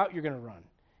what route you're going to run.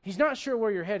 He's not sure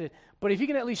where you're headed, but if he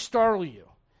can at least startle you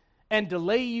and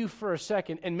delay you for a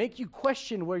second and make you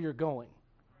question where you're going,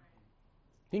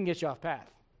 he can get you off path.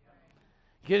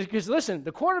 Because listen,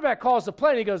 the quarterback calls the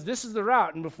play and he goes, this is the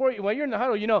route. And while you're in the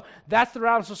huddle, you know that's the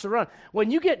route I'm supposed to run.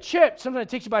 When you get chipped, sometimes it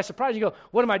takes you by surprise. You go,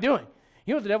 what am I doing?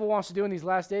 You know what the devil wants to do in these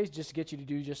last days? Just to get you to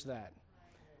do just that.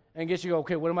 And get you to go,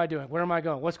 okay, what am I doing? Where am I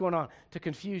going? What's going on? To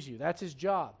confuse you. That's his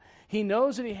job. He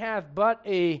knows that he hath but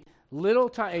a little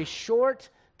time, a short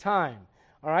time.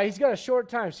 All right, he's got a short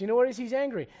time. So you know what it is? He's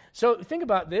angry. So think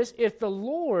about this. If the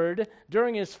Lord,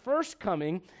 during his first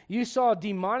coming, you saw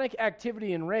demonic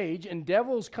activity and rage and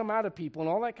devils come out of people and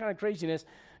all that kind of craziness,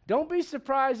 don't be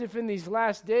surprised if in these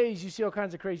last days you see all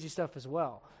kinds of crazy stuff as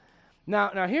well. Now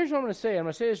here's what I'm going to say. I'm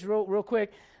going to say this real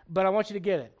quick, but I want you to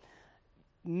get it.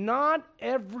 Not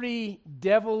every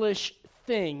devilish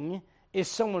thing is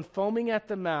someone foaming at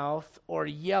the mouth or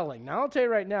yelling. Now, I'll tell you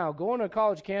right now, going to a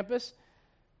college campus,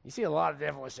 you see a lot of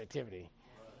devilish activity.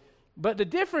 But the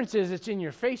difference is it's in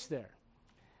your face there.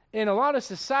 In a lot of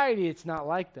society, it's not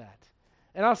like that.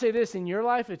 And I'll say this, in your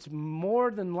life, it's more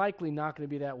than likely not going to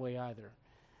be that way either.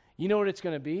 You know what it's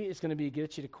going to be? It's going to be to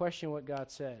get you to question what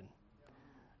God said.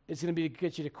 It's going to be to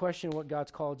get you to question what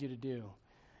God's called you to do.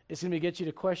 It's going to be to get you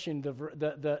to question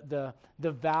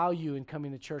the value in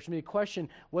coming to church. It's going to be to question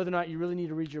whether or not you really need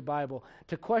to read your Bible.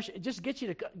 To question, just get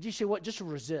you to, you say what? Just to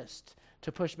resist,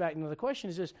 to push back. Now the question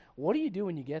is this: what do you do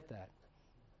when you get that?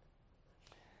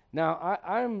 Now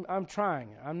I'm trying.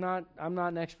 I'm not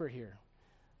an expert here,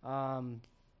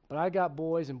 but I got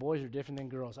boys, and boys are different than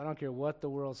girls. I don't care what the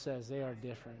world says; they are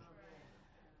different.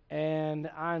 And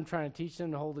I'm trying to teach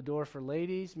them to hold the door for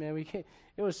ladies. Man,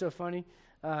 it was so funny.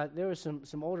 There was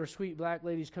some older, sweet black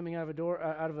ladies coming out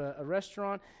of a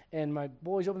restaurant, and my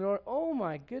boys opened the door. Oh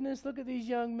my goodness, look at these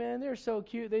young men. They're so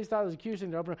cute. They thought it was the cutest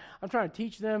thing to open. I'm trying to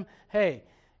teach them, hey,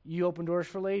 you open doors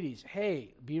for ladies.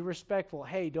 Hey, be respectful.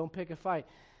 Hey, don't pick a fight.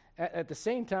 At the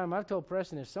same time, I've told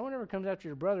Preston, if someone ever comes after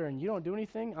your brother and you don't do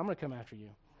anything, I'm going to come after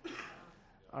you.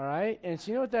 All right? And so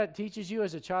you know what that teaches you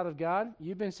as a child of God?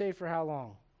 You've been saved for how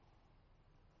long?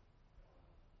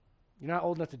 You're not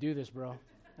old enough to do this, bro.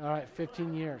 All right,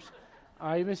 15 years. All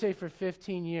right, you've been saved for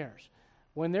 15 years.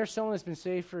 When there's someone that's been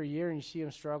saved for a year and you see them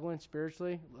struggling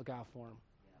spiritually, look out for them.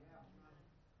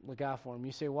 Look out for them.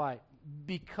 You say, why?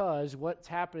 Because what's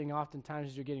happening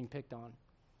oftentimes is you're getting picked on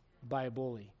by a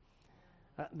bully.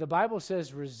 The Bible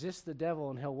says resist the devil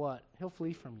and he'll what? He'll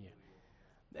flee from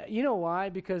you. You know why?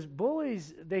 Because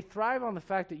bullies, they thrive on the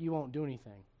fact that you won't do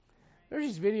anything. There's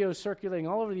these videos circulating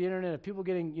all over the internet of people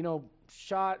getting,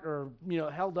 shot or,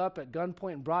 held up at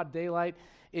gunpoint in broad daylight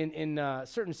in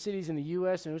certain cities in the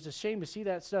U.S., and it was a shame to see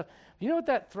that stuff. You know what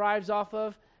that thrives off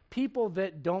of? People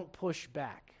that don't push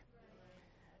back.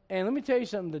 And let me tell you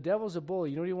something, the devil's a bully.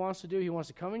 You know what he wants to do? He wants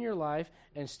to come in your life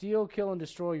and steal, kill, and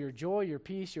destroy your joy, your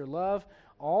peace, your love,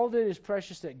 all that is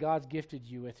precious that God's gifted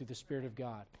you with through the Spirit of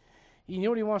God. You know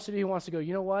what he wants to do? He wants to go,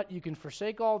 you know what? You can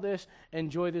forsake all this,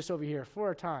 enjoy this over here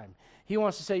for a time. He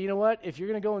wants to say, you know what? If you're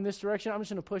going to go in this direction, I'm just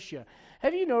going to push you.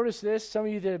 Have you noticed this? Some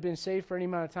of you that have been saved for any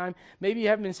amount of time, maybe you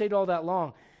haven't been saved all that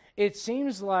long. It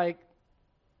seems like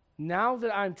now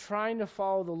that I'm trying to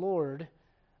follow the Lord,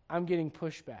 I'm getting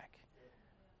pushback.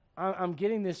 I'm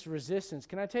getting this resistance.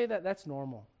 Can I tell you that? That's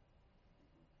normal.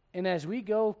 And as we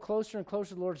go closer and closer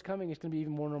to the Lord's coming, it's going to be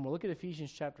even more normal. Look at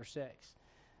Ephesians chapter 6.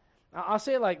 I'll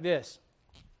say it like this.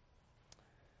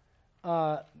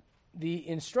 The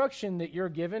instruction that you're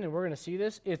given, and we're going to see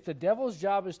this, if the devil's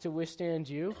job is to withstand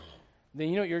you, then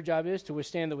you know what your job is? To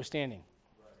withstand the withstanding.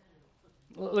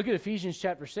 Right. Look at Ephesians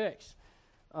chapter 6.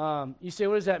 You say,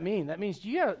 what does that mean? That means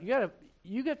you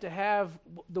have to have,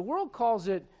 the world calls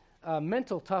it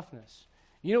mental toughness.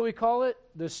 You know what we call it?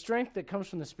 The strength that comes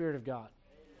from the Spirit of God.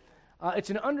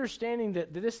 It's an understanding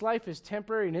that this life is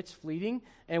temporary and it's fleeting,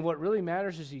 and what really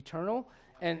matters is eternal.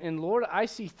 And Lord, I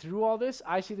see through all this.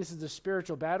 I see this as a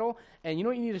spiritual battle. And you know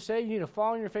what you need to say? You need to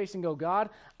fall on your face and go, God,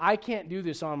 I can't do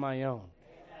this on my own.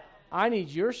 Amen. I need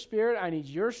your Spirit. I need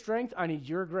your strength. I need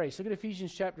your grace. Look at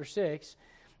Ephesians chapter 6.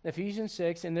 Ephesians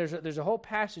 6, and there's a whole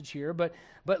passage here. But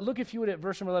look, if you would, at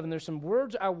verse number 11. There's some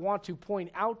words I want to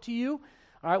point out to you.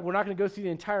 All right, we're not going to go through the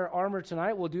entire armor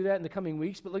tonight. We'll do that in the coming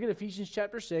weeks. But look at Ephesians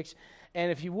chapter 6.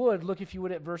 And if you would, look, if you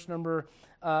would, at verse number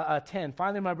 10.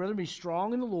 Finally, my brethren, be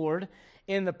strong in the Lord,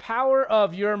 in the power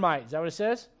of your might. Is that what it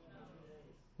says?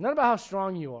 Not about how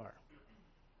strong you are.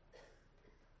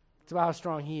 It's about how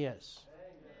strong he is.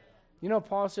 You know,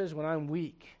 Paul says, when I'm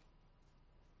weak.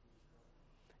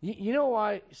 You know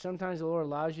why sometimes the Lord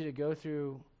allows you to go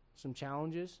through some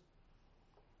challenges?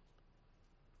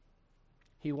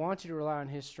 He wants you to rely on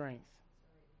his strength.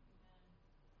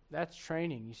 That's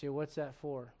training. You say, what's that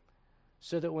for?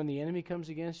 So that when the enemy comes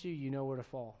against you, you know where to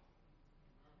fall.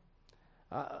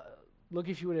 Look,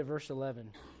 if you would, at verse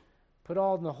 11. Put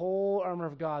on the whole armor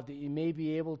of God that you may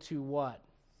be able to what?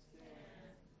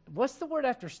 Stand. What's the word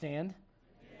after stand?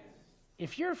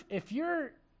 Yes. If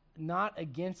you're not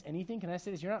against anything, can I say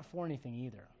this? You're not for anything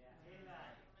either.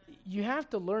 Yeah. You have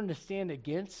to learn to stand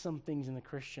against some things in the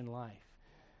Christian life.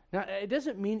 Now, it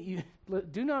doesn't mean you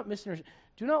do not misunderstand.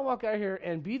 Do not walk out here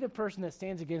and be the person that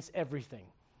stands against everything.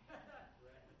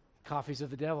 Coffee's of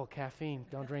the devil, caffeine,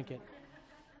 don't drink it.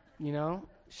 You know,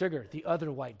 sugar, the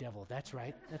other white devil. That's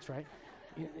right. That's right.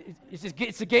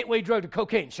 It's a gateway drug to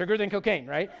cocaine. Sugar then cocaine,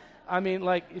 right? I mean,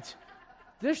 like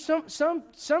there's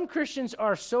some Christians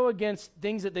are so against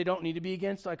things that they don't need to be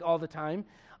against, like all the time.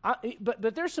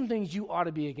 But there's some things you ought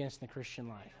to be against in the Christian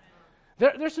life.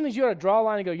 There's some things you ought to draw a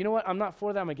line and go, you know what? I'm not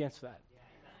for that. I'm against that.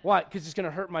 Why? Because it's going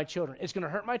to hurt my children. It's going to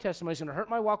hurt my testimony. It's going to hurt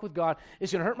my walk with God.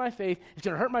 It's going to hurt my faith. It's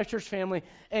going to hurt my church family.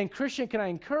 And Christian, can I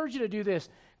encourage you to do this?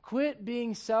 Quit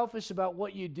being selfish about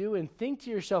what you do and think to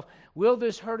yourself, will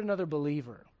this hurt another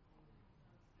believer?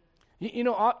 You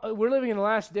know, we're living in the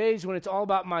last days when it's all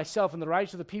about myself and the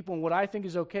rights of the people and what I think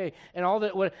is okay and all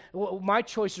that. What my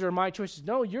choices are my choices.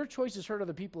 No, your choices hurt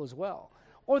other people as well.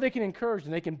 Or they can encourage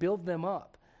them. They can build them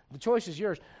up. The choice is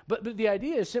yours. But the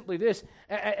idea is simply this.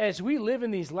 As we live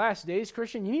in these last days,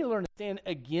 Christian, you need to learn to stand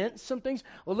against some things.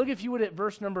 Well, look, if you would, at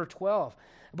verse number 12.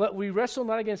 But we wrestle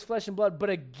not against flesh and blood, but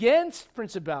against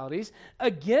principalities,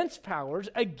 against powers,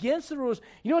 against the rulers.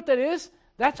 You know what that is?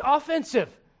 That's offensive.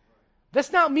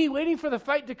 That's not me waiting for the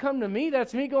fight to come to me.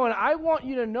 That's me going, I want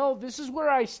you to know this is where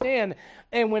I stand.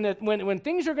 And when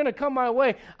things are going to come my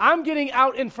way, I'm getting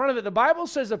out in front of it. The Bible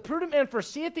says, a prudent man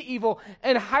foreseeth the evil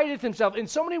and hideth himself. In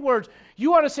so many words,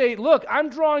 you ought to say, look, I'm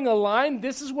drawing a line.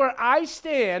 This is where I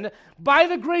stand by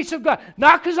the grace of God.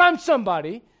 Not because I'm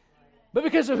somebody, but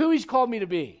because of who he's called me to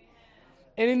be.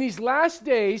 And in these last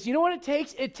days, you know what it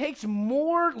takes? It takes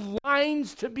more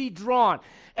lines to be drawn.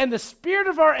 And the spirit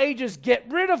of our ages, get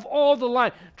rid of all the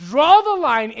line. Draw the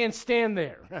line and stand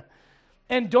there.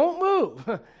 And don't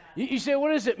move. You say,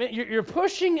 what is it? Man, you're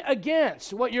pushing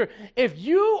against what you're... If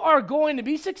you are going to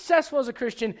be successful as a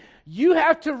Christian, you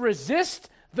have to resist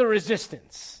the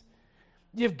resistance.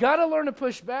 You've got to learn to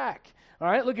push back. All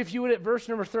right, look, if you would, at verse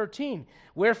number 13.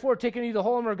 Wherefore, taking you the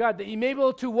whole armor of God, that you may be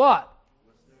able to what?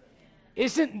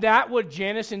 Isn't that what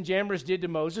Jannes and Jambres did to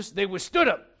Moses? They withstood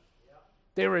him.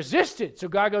 They resisted. So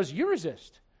God goes, you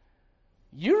resist.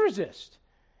 You resist.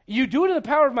 You do it in the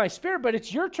power of my Spirit, but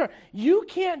it's your turn. You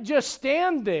can't just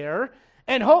stand there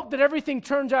and hope that everything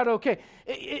turns out okay.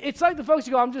 It's like the folks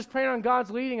who go, I'm just praying on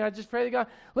God's leading. I just pray to God.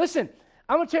 Listen,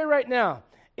 I'm going to tell you right now,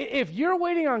 if you're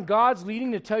waiting on God's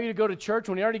leading to tell you to go to church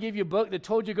when he already gave you a book that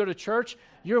told you to go to church,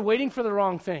 you're waiting for the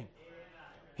wrong thing.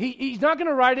 He's not going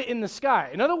to write it in the sky.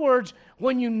 In other words,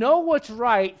 when you know what's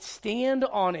right, stand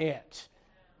on it.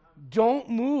 Don't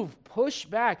move. Push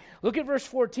back. Look at verse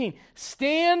 14.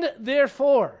 Stand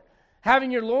therefore, having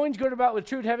your loins girded about with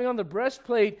truth, having on the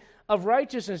breastplate of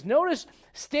righteousness. Notice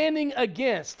standing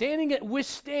against,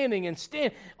 withstanding, and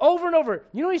stand over and over.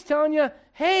 You know what he's telling you?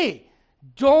 Hey,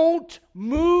 Don't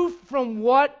move from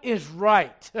what is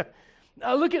right.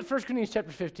 Look at 1 Corinthians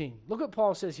chapter 15. Look what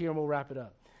Paul says here, and we'll wrap it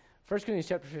up. 1 Corinthians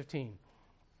chapter 15.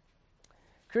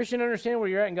 Christian, understand where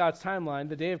you're at in God's timeline.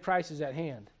 The day of Christ is at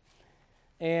hand.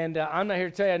 And I'm not here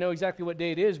to tell you I know exactly what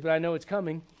day it is, but I know it's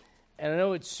coming. And I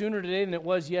know it's sooner today than it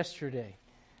was yesterday.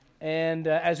 And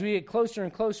as we get closer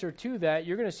and closer to that,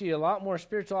 you're going to see a lot more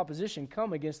spiritual opposition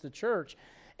come against the church.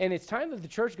 And it's time that the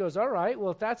church goes, all right,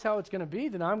 well, if that's how it's going to be,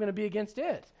 then I'm going to be against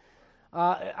it.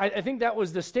 I think that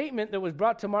was the statement that was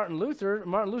brought to Martin Luther.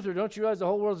 Martin Luther, don't you realize the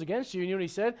whole world's against you? And you know what he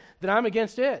said? Then I'm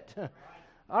against it.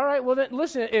 All right, well, then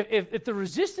listen, if the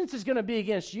resistance is going to be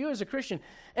against you as a Christian,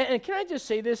 and can I just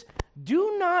say this?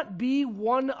 Do not be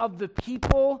one of the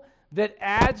people that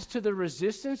adds to the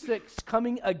resistance that's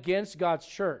coming against God's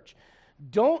church.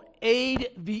 Don't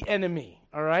aid the enemy,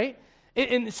 all right?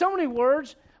 In so many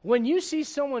words, when you see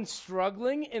someone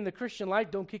struggling in the Christian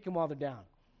life, don't kick them while they're down.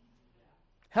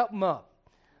 Help them up.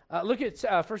 Look at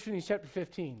 1 Corinthians chapter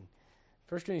 15. 1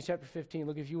 Corinthians chapter 15,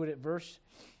 look if you would at verse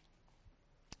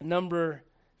number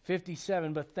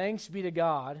 57. But thanks be to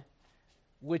God,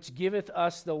 which giveth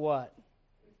us the what?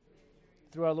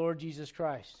 Through our Lord Jesus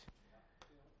Christ.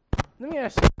 Let me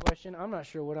ask you a question. I'm not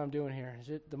sure what I'm doing here. Is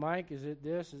it the mic? Is it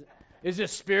this? Is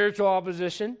it spiritual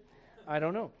opposition? I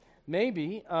don't know.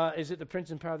 Maybe. Is it the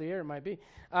prince and power of the air? It might be.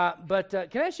 But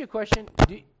can I ask you a question?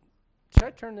 Should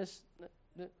I turn this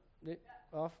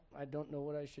off? I don't know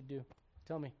what I should do.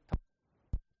 Tell me.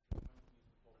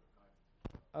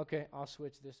 Okay, I'll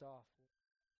switch this off.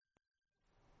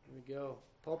 Here we go.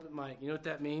 Pulpit mic. You know what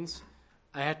that means?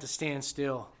 I have to stand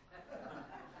still.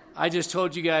 I just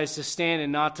told you guys to stand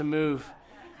and not to move.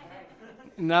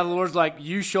 And now the Lord's like,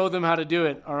 you show them how to do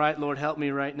it. All right, Lord, help me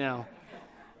right now.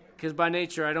 Because by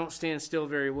nature, I don't stand still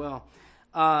very well.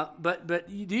 But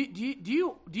do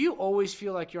you always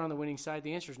feel like you're on the winning side?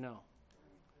 The answer is no.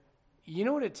 You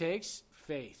know what it takes?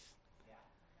 Faith.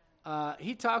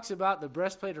 He talks about the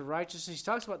breastplate of righteousness. He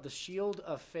talks about the shield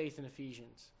of faith in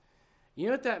Ephesians. You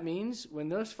know what that means? When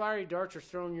those fiery darts are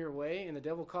thrown your way and the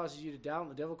devil causes you to doubt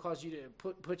and the devil causes you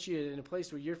to put you in a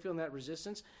place where you're feeling that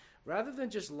resistance, rather than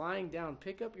just lying down,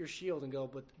 pick up your shield and go,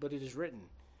 but it is written.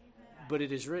 Amen. But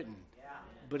it is written. Yeah.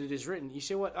 But it is written. You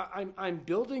say what? I'm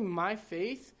building my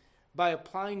faith by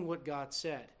applying what God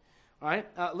said. All right?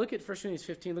 Look at 1 Corinthians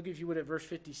 15. Look, if you would, at verse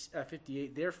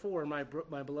 58. Therefore, my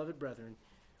beloved brethren,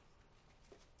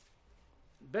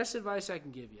 best advice I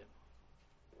can give you.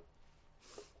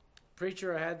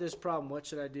 Preacher, I had this problem. What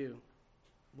should I do?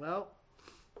 Well,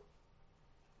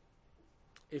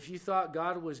 if you thought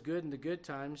God was good in the good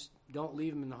times, don't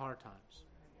leave him in the hard times.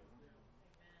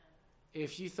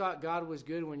 If you thought God was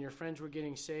good when your friends were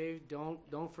getting saved,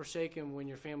 don't forsake him when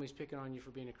your family's picking on you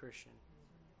for being a Christian.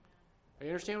 You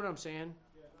understand what I'm saying?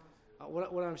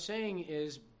 What I'm saying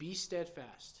is be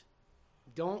steadfast.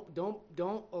 Don't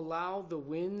allow the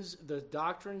winds, the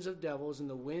doctrines of devils and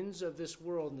the winds of this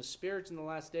world and the spirits in the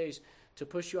last days to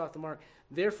push you off the mark.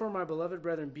 Therefore, my beloved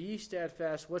brethren, be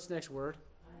steadfast. What's the next word?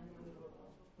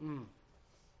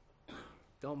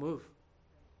 Don't move.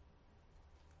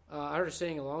 I heard a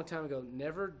saying a long time ago,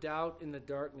 never doubt in the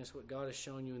darkness what God has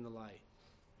shown you in the light.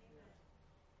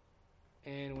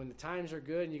 And when the times are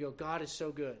good and you go, God is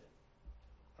so good.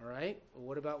 All right? Well,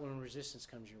 what about when resistance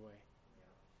comes your way?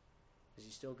 Is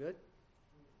he still good?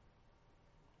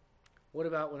 What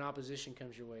about when opposition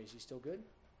comes your way? Is he still good?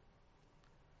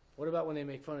 What about when they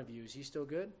make fun of you? Is he still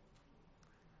good?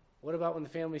 What about when the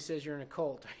family says you're in a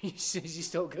cult? Is he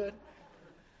still good?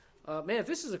 Man, if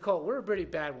this is a cult, we're a pretty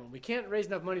bad one. We can't raise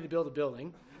enough money to build a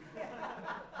building.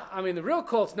 I mean, the real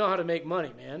cults know how to make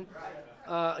money, man.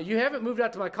 You haven't moved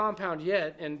out to my compound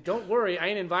yet, and don't worry, I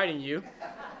ain't inviting you.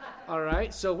 All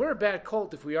right? So we're a bad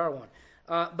cult if we are one.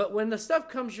 But when the stuff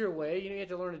comes your way, you have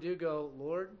to learn to go,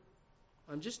 Lord,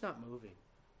 I'm just not moving.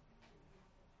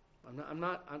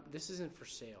 This isn't for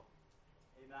sale.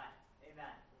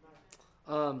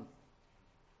 Amen.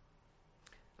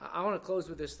 I want to close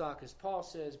with this thought because Paul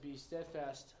says, be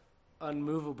steadfast,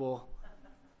 unmovable,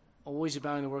 always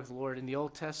abounding in the work of the Lord. In the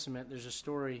Old Testament, there's a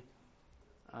story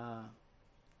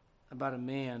about a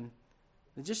man.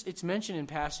 It's mentioned in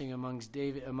passing among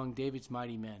David's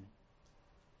mighty men.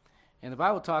 And the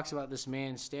Bible talks about this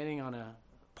man standing on a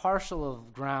parcel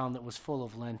of ground that was full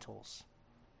of lentils.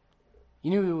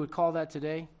 You know what we would call that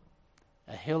today?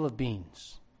 A hill of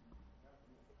beans.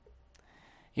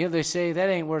 You know, they say that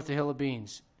ain't worth a hill of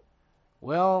beans.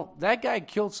 Well, that guy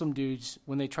killed some dudes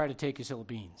when they tried to take his hill of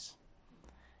beans.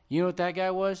 You know what that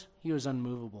guy was? He was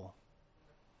unmovable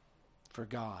for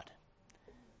God.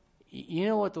 You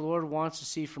know what the Lord wants to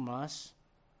see from us?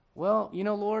 Well,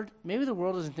 Lord, maybe the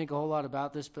world doesn't think a whole lot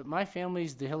about this, but my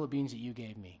family's the hill of beans that you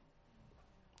gave me.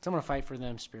 So I'm going to fight for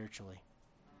them spiritually.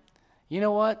 You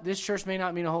know what? This church may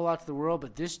not mean a whole lot to the world,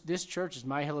 but this church is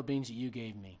my hill of beans that you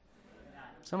gave me.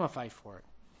 So I'm going to fight for it.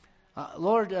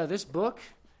 Lord, this book,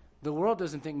 the world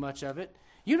doesn't think much of it.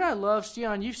 You know what I love,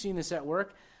 Stian, you've seen this at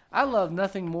work. I love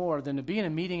nothing more than to be in a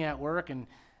meeting at work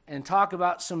and talk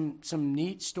about some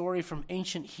neat story from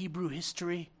ancient Hebrew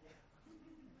history.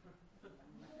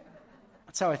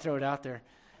 That's how I throw it out there.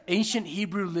 Ancient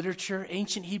Hebrew literature,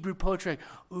 ancient Hebrew poetry.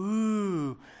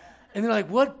 Ooh. And they're like,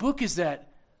 what book is that?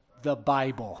 The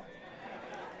Bible.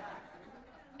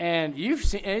 And you've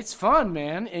seen, it's fun,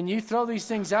 man. And you throw these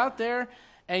things out there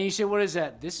and you say, what is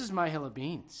that? This is my hill of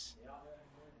beans.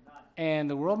 And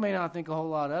the world may not think a whole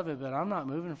lot of it, but I'm not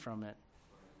moving from it.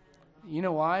 You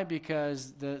know why?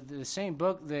 Because the same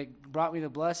book that brought me the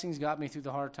blessings got me through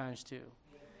the hard times too.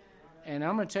 And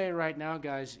I'm going to tell you right now,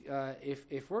 guys,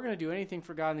 if we're going to do anything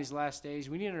for God in these last days,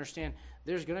 we need to understand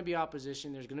there's going to be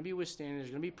opposition, there's going to be withstanding, there's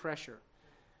going to be pressure.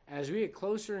 As we get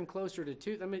closer and closer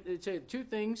to let me tell you two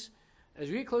things. As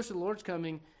we get closer to the Lord's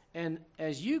coming, and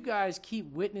as you guys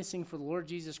keep witnessing for the Lord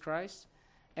Jesus Christ,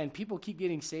 and people keep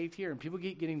getting saved here, and people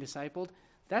keep getting discipled,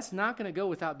 that's not going to go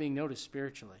without being noticed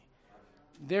spiritually.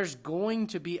 There's going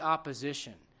to be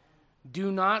opposition.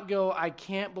 Do not go, I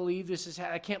can't believe this is,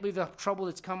 I can't believe the trouble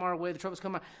that's come our way, the trouble's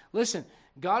come our way. Listen,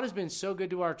 God has been so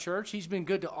good to our church. He's been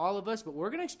good to all of us, but we're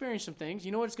going to experience some things.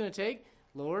 You know what it's going to take?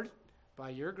 Lord, by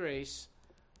your grace,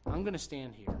 I'm going to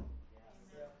stand here,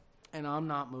 and I'm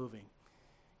not moving.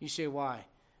 You say, why?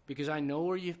 Because I know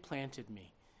where you've planted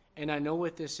me, and I know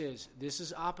what this is. This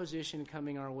is opposition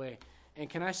coming our way. And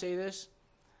can I say this?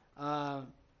 How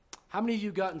many of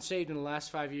you gotten saved in the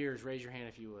last 5 years? Raise your hand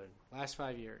if you would. Last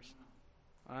 5 years.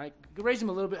 All right, raise them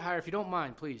a little bit higher if you don't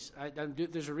mind, please.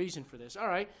 There's a reason for this. All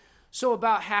right, so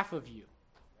about half of you,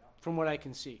 from what I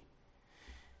can see.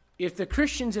 If the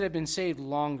Christians that have been saved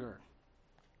longer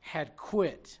had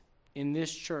quit in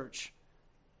this church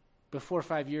before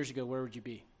 5 years ago, where would you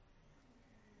be?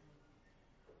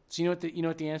 So you know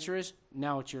what the answer is?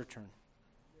 Now it's your turn.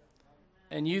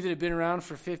 And you that have been around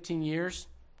for 15 years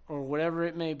or whatever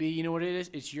it may be, you know what it is?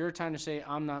 It's your time to say,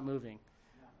 I'm not moving.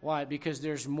 Why? Because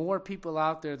there's more people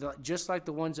out there, just like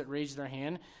the ones that raised their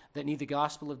hand, that need the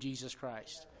gospel of Jesus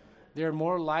Christ. There are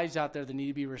more lives out there that need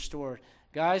to be restored.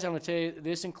 Guys, I'm going to tell you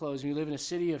this in closing. We live in a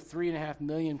city of 3.5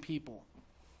 million people.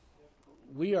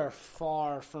 We are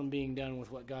far from being done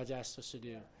with what God's asked us to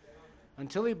do.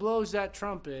 Until he blows that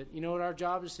trumpet, you know what our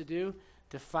job is to do?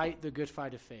 To fight the good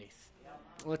fight of faith.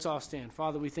 Let's all stand.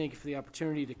 Father, we thank you for the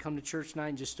opportunity to come to church tonight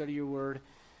and just study your word.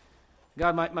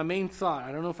 God, my main thought,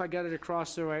 I don't know if I got it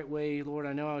across the right way, Lord.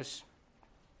 I know I was,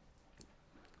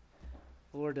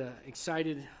 Lord,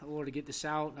 excited, Lord, to get this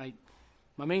out.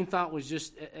 My main thought was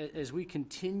just as we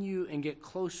continue and get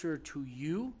closer to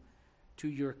you, to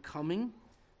your coming,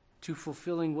 to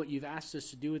fulfilling what you've asked us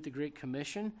to do with the Great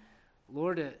Commission,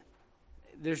 Lord,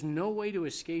 there's no way to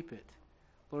escape it.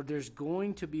 Lord, there's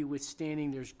going to be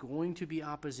withstanding. There's going to be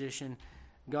opposition.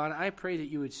 God, I pray that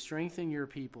you would strengthen your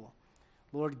people.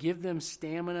 Lord, give them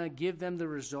stamina, give them the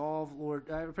resolve. Lord,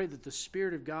 I pray that the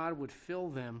Spirit of God would fill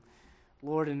them,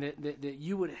 Lord, and that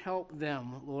you would help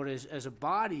them, Lord, as a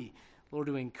body, Lord,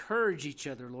 to encourage each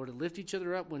other, Lord, to lift each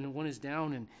other up when one is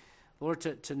down, and, Lord,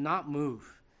 to not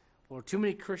move. Lord, too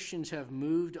many Christians have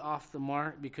moved off the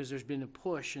mark because there's been a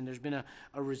push and there's been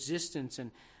a resistance.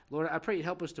 And, Lord, I pray you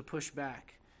help us to push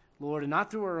back, Lord, and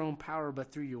not through our own power,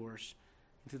 but through yours,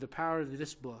 and through the power of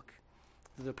this book,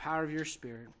 through the power of your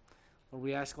Spirit. Lord,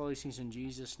 we ask all these things in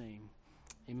Jesus' name.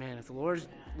 Amen. If the Lord's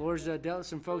dealt with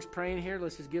some folks praying here,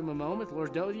 let's just give them a moment. If the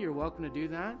Lord's dealt with you, you're welcome to do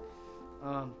that.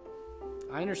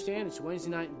 I understand it's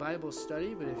Wednesday night Bible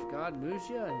study, but if God moves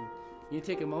you and you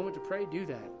take a moment to pray, do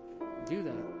that. Do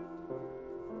that.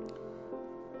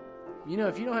 You know,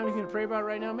 if you don't have anything to pray about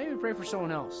right now, maybe pray for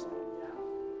someone else.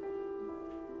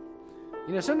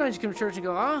 You know, sometimes you come to church and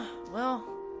go, well,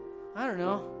 I don't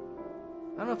know.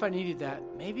 I don't know if I needed that.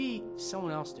 Maybe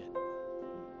someone else did.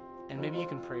 And maybe you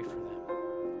can pray for them.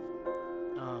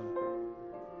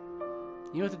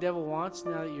 You know what the devil wants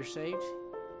now that you're saved?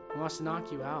 He wants to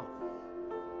knock you out.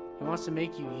 He wants to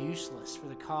make you useless for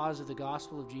the cause of the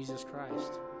gospel of Jesus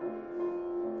Christ.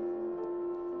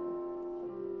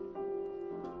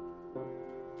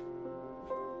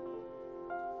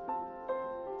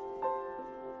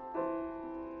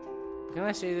 Can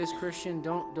I say this, Christian?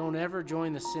 Don't ever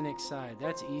join the cynic side.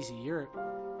 That's easy.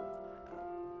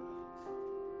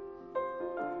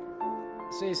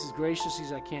 Say this as graciously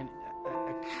as I can.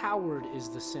 A coward is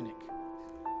the cynic.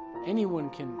 Anyone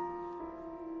can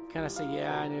kind of say,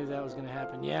 yeah, I knew that was going to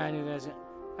happen. Yeah, I knew that was going to.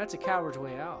 That's a coward's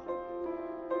way out.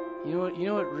 You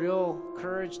know what real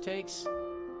courage takes?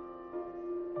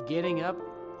 Getting up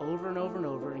over and over and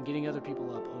over and getting other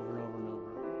people up over and over and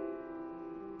over.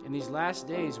 In these last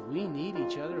days, we need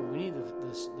each other. We need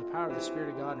the power of the Spirit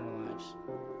of God in our lives.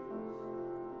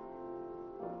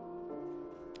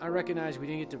 I recognize we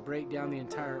didn't get to break down the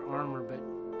entire armor, but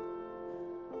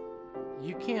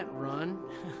you can't run.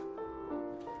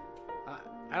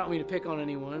 I don't mean to pick on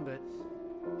anyone, but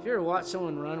if you ever watch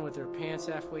someone run with their pants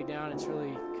halfway down, it's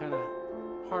really kind of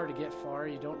hard to get far.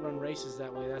 You don't run races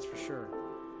that way, that's for sure.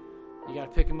 You got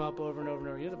to pick them up over and over and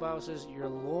over. You know, the Bible says your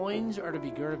loins are to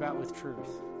be girded about with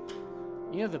truth.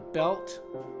 You know, the belt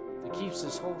that keeps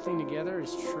this whole thing together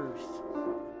is truth.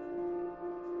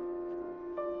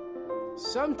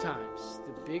 Sometimes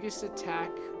the biggest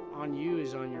attack on you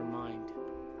is on your mind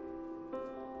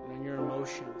and on your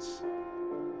emotions.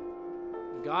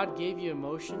 God gave you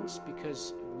emotions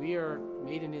because we are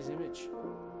made in His image.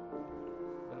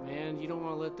 But man, you don't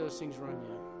want to let those things run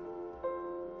you.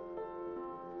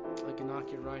 It can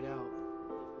knock you right out.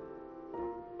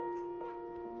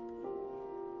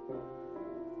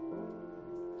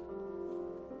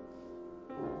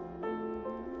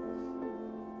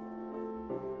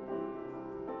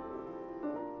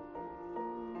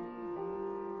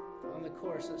 On the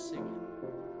chorus, let's sing it.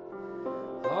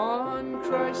 On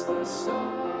Christ the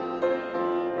solid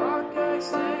rock I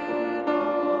stand,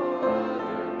 all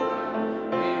other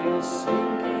ground is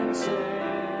sinking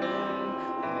sand.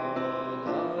 All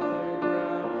other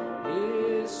ground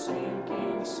is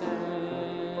sinking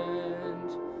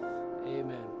sand.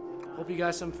 Amen. Hope you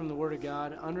got something from the Word of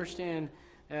God. Understand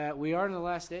we are in the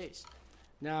last days.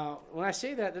 Now, when I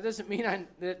say that, that doesn't mean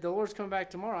that the Lord's coming back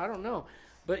tomorrow. I don't know.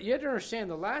 But you have to understand,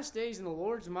 the last days in the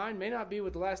Lord's mind may not be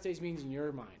what the last days means in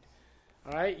your mind.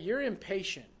 All right? You're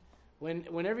impatient.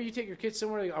 Whenever you take your kids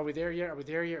somewhere, they go, are we there yet? Are we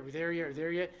there yet? Are we there yet? Are we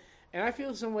there yet? And I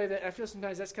feel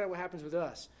sometimes that's kind of what happens with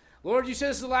us. Lord, you said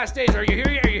this is the last days. Are you here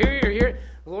yet? Are you here yet? Are you here?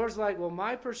 The Lord's like, well,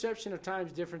 my perception of time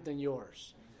is different than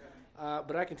yours.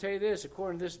 But I can tell you this,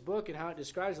 according to this book and how it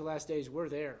describes the last days, we're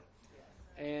there.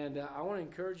 And I want to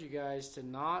encourage you guys to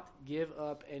not give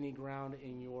up any ground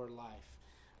in your life.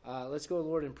 Let's go to the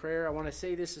Lord in prayer. I want to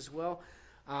say this as well.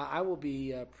 I will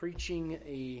be preaching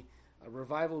a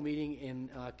revival meeting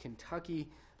in Kentucky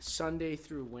Sunday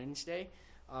through Wednesday.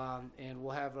 And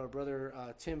we'll have our brother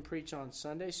Tim preach on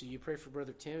Sunday. So you pray for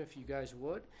Brother Tim if you guys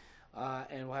would.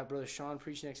 And we'll have Brother Sean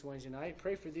preach next Wednesday night.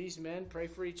 Pray for these men. Pray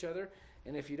for each other.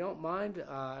 And if you don't mind,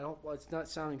 it's not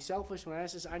sounding selfish when I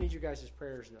ask this. I need your guys'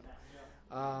 prayers though.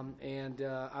 I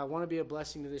want to be a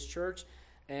blessing to this church.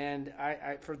 And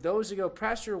I for those who go,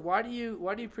 Pastor, why do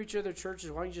you preach at other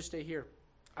churches? Why don't you just stay here?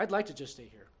 I'd like to just stay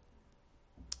here.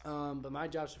 But my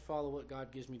job is to follow what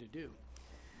God gives me to do.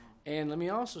 And let me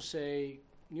also say,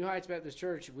 New Heights Baptist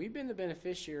Church, we've been the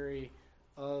beneficiary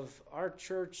of our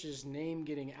church's name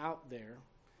getting out there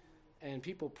and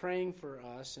people praying for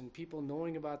us and people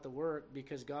knowing about the work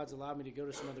because God's allowed me to go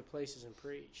to some other places and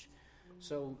preach.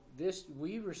 So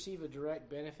we receive a direct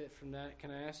benefit from that.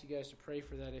 Can I ask you guys to pray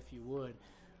for that if you would?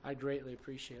 I'd greatly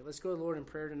appreciate it. Let's go to the Lord in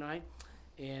prayer tonight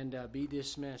and be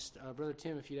dismissed. Brother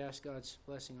Tim, if you'd ask God's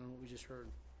blessing on what we just heard.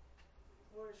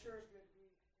 Lord, sure is good.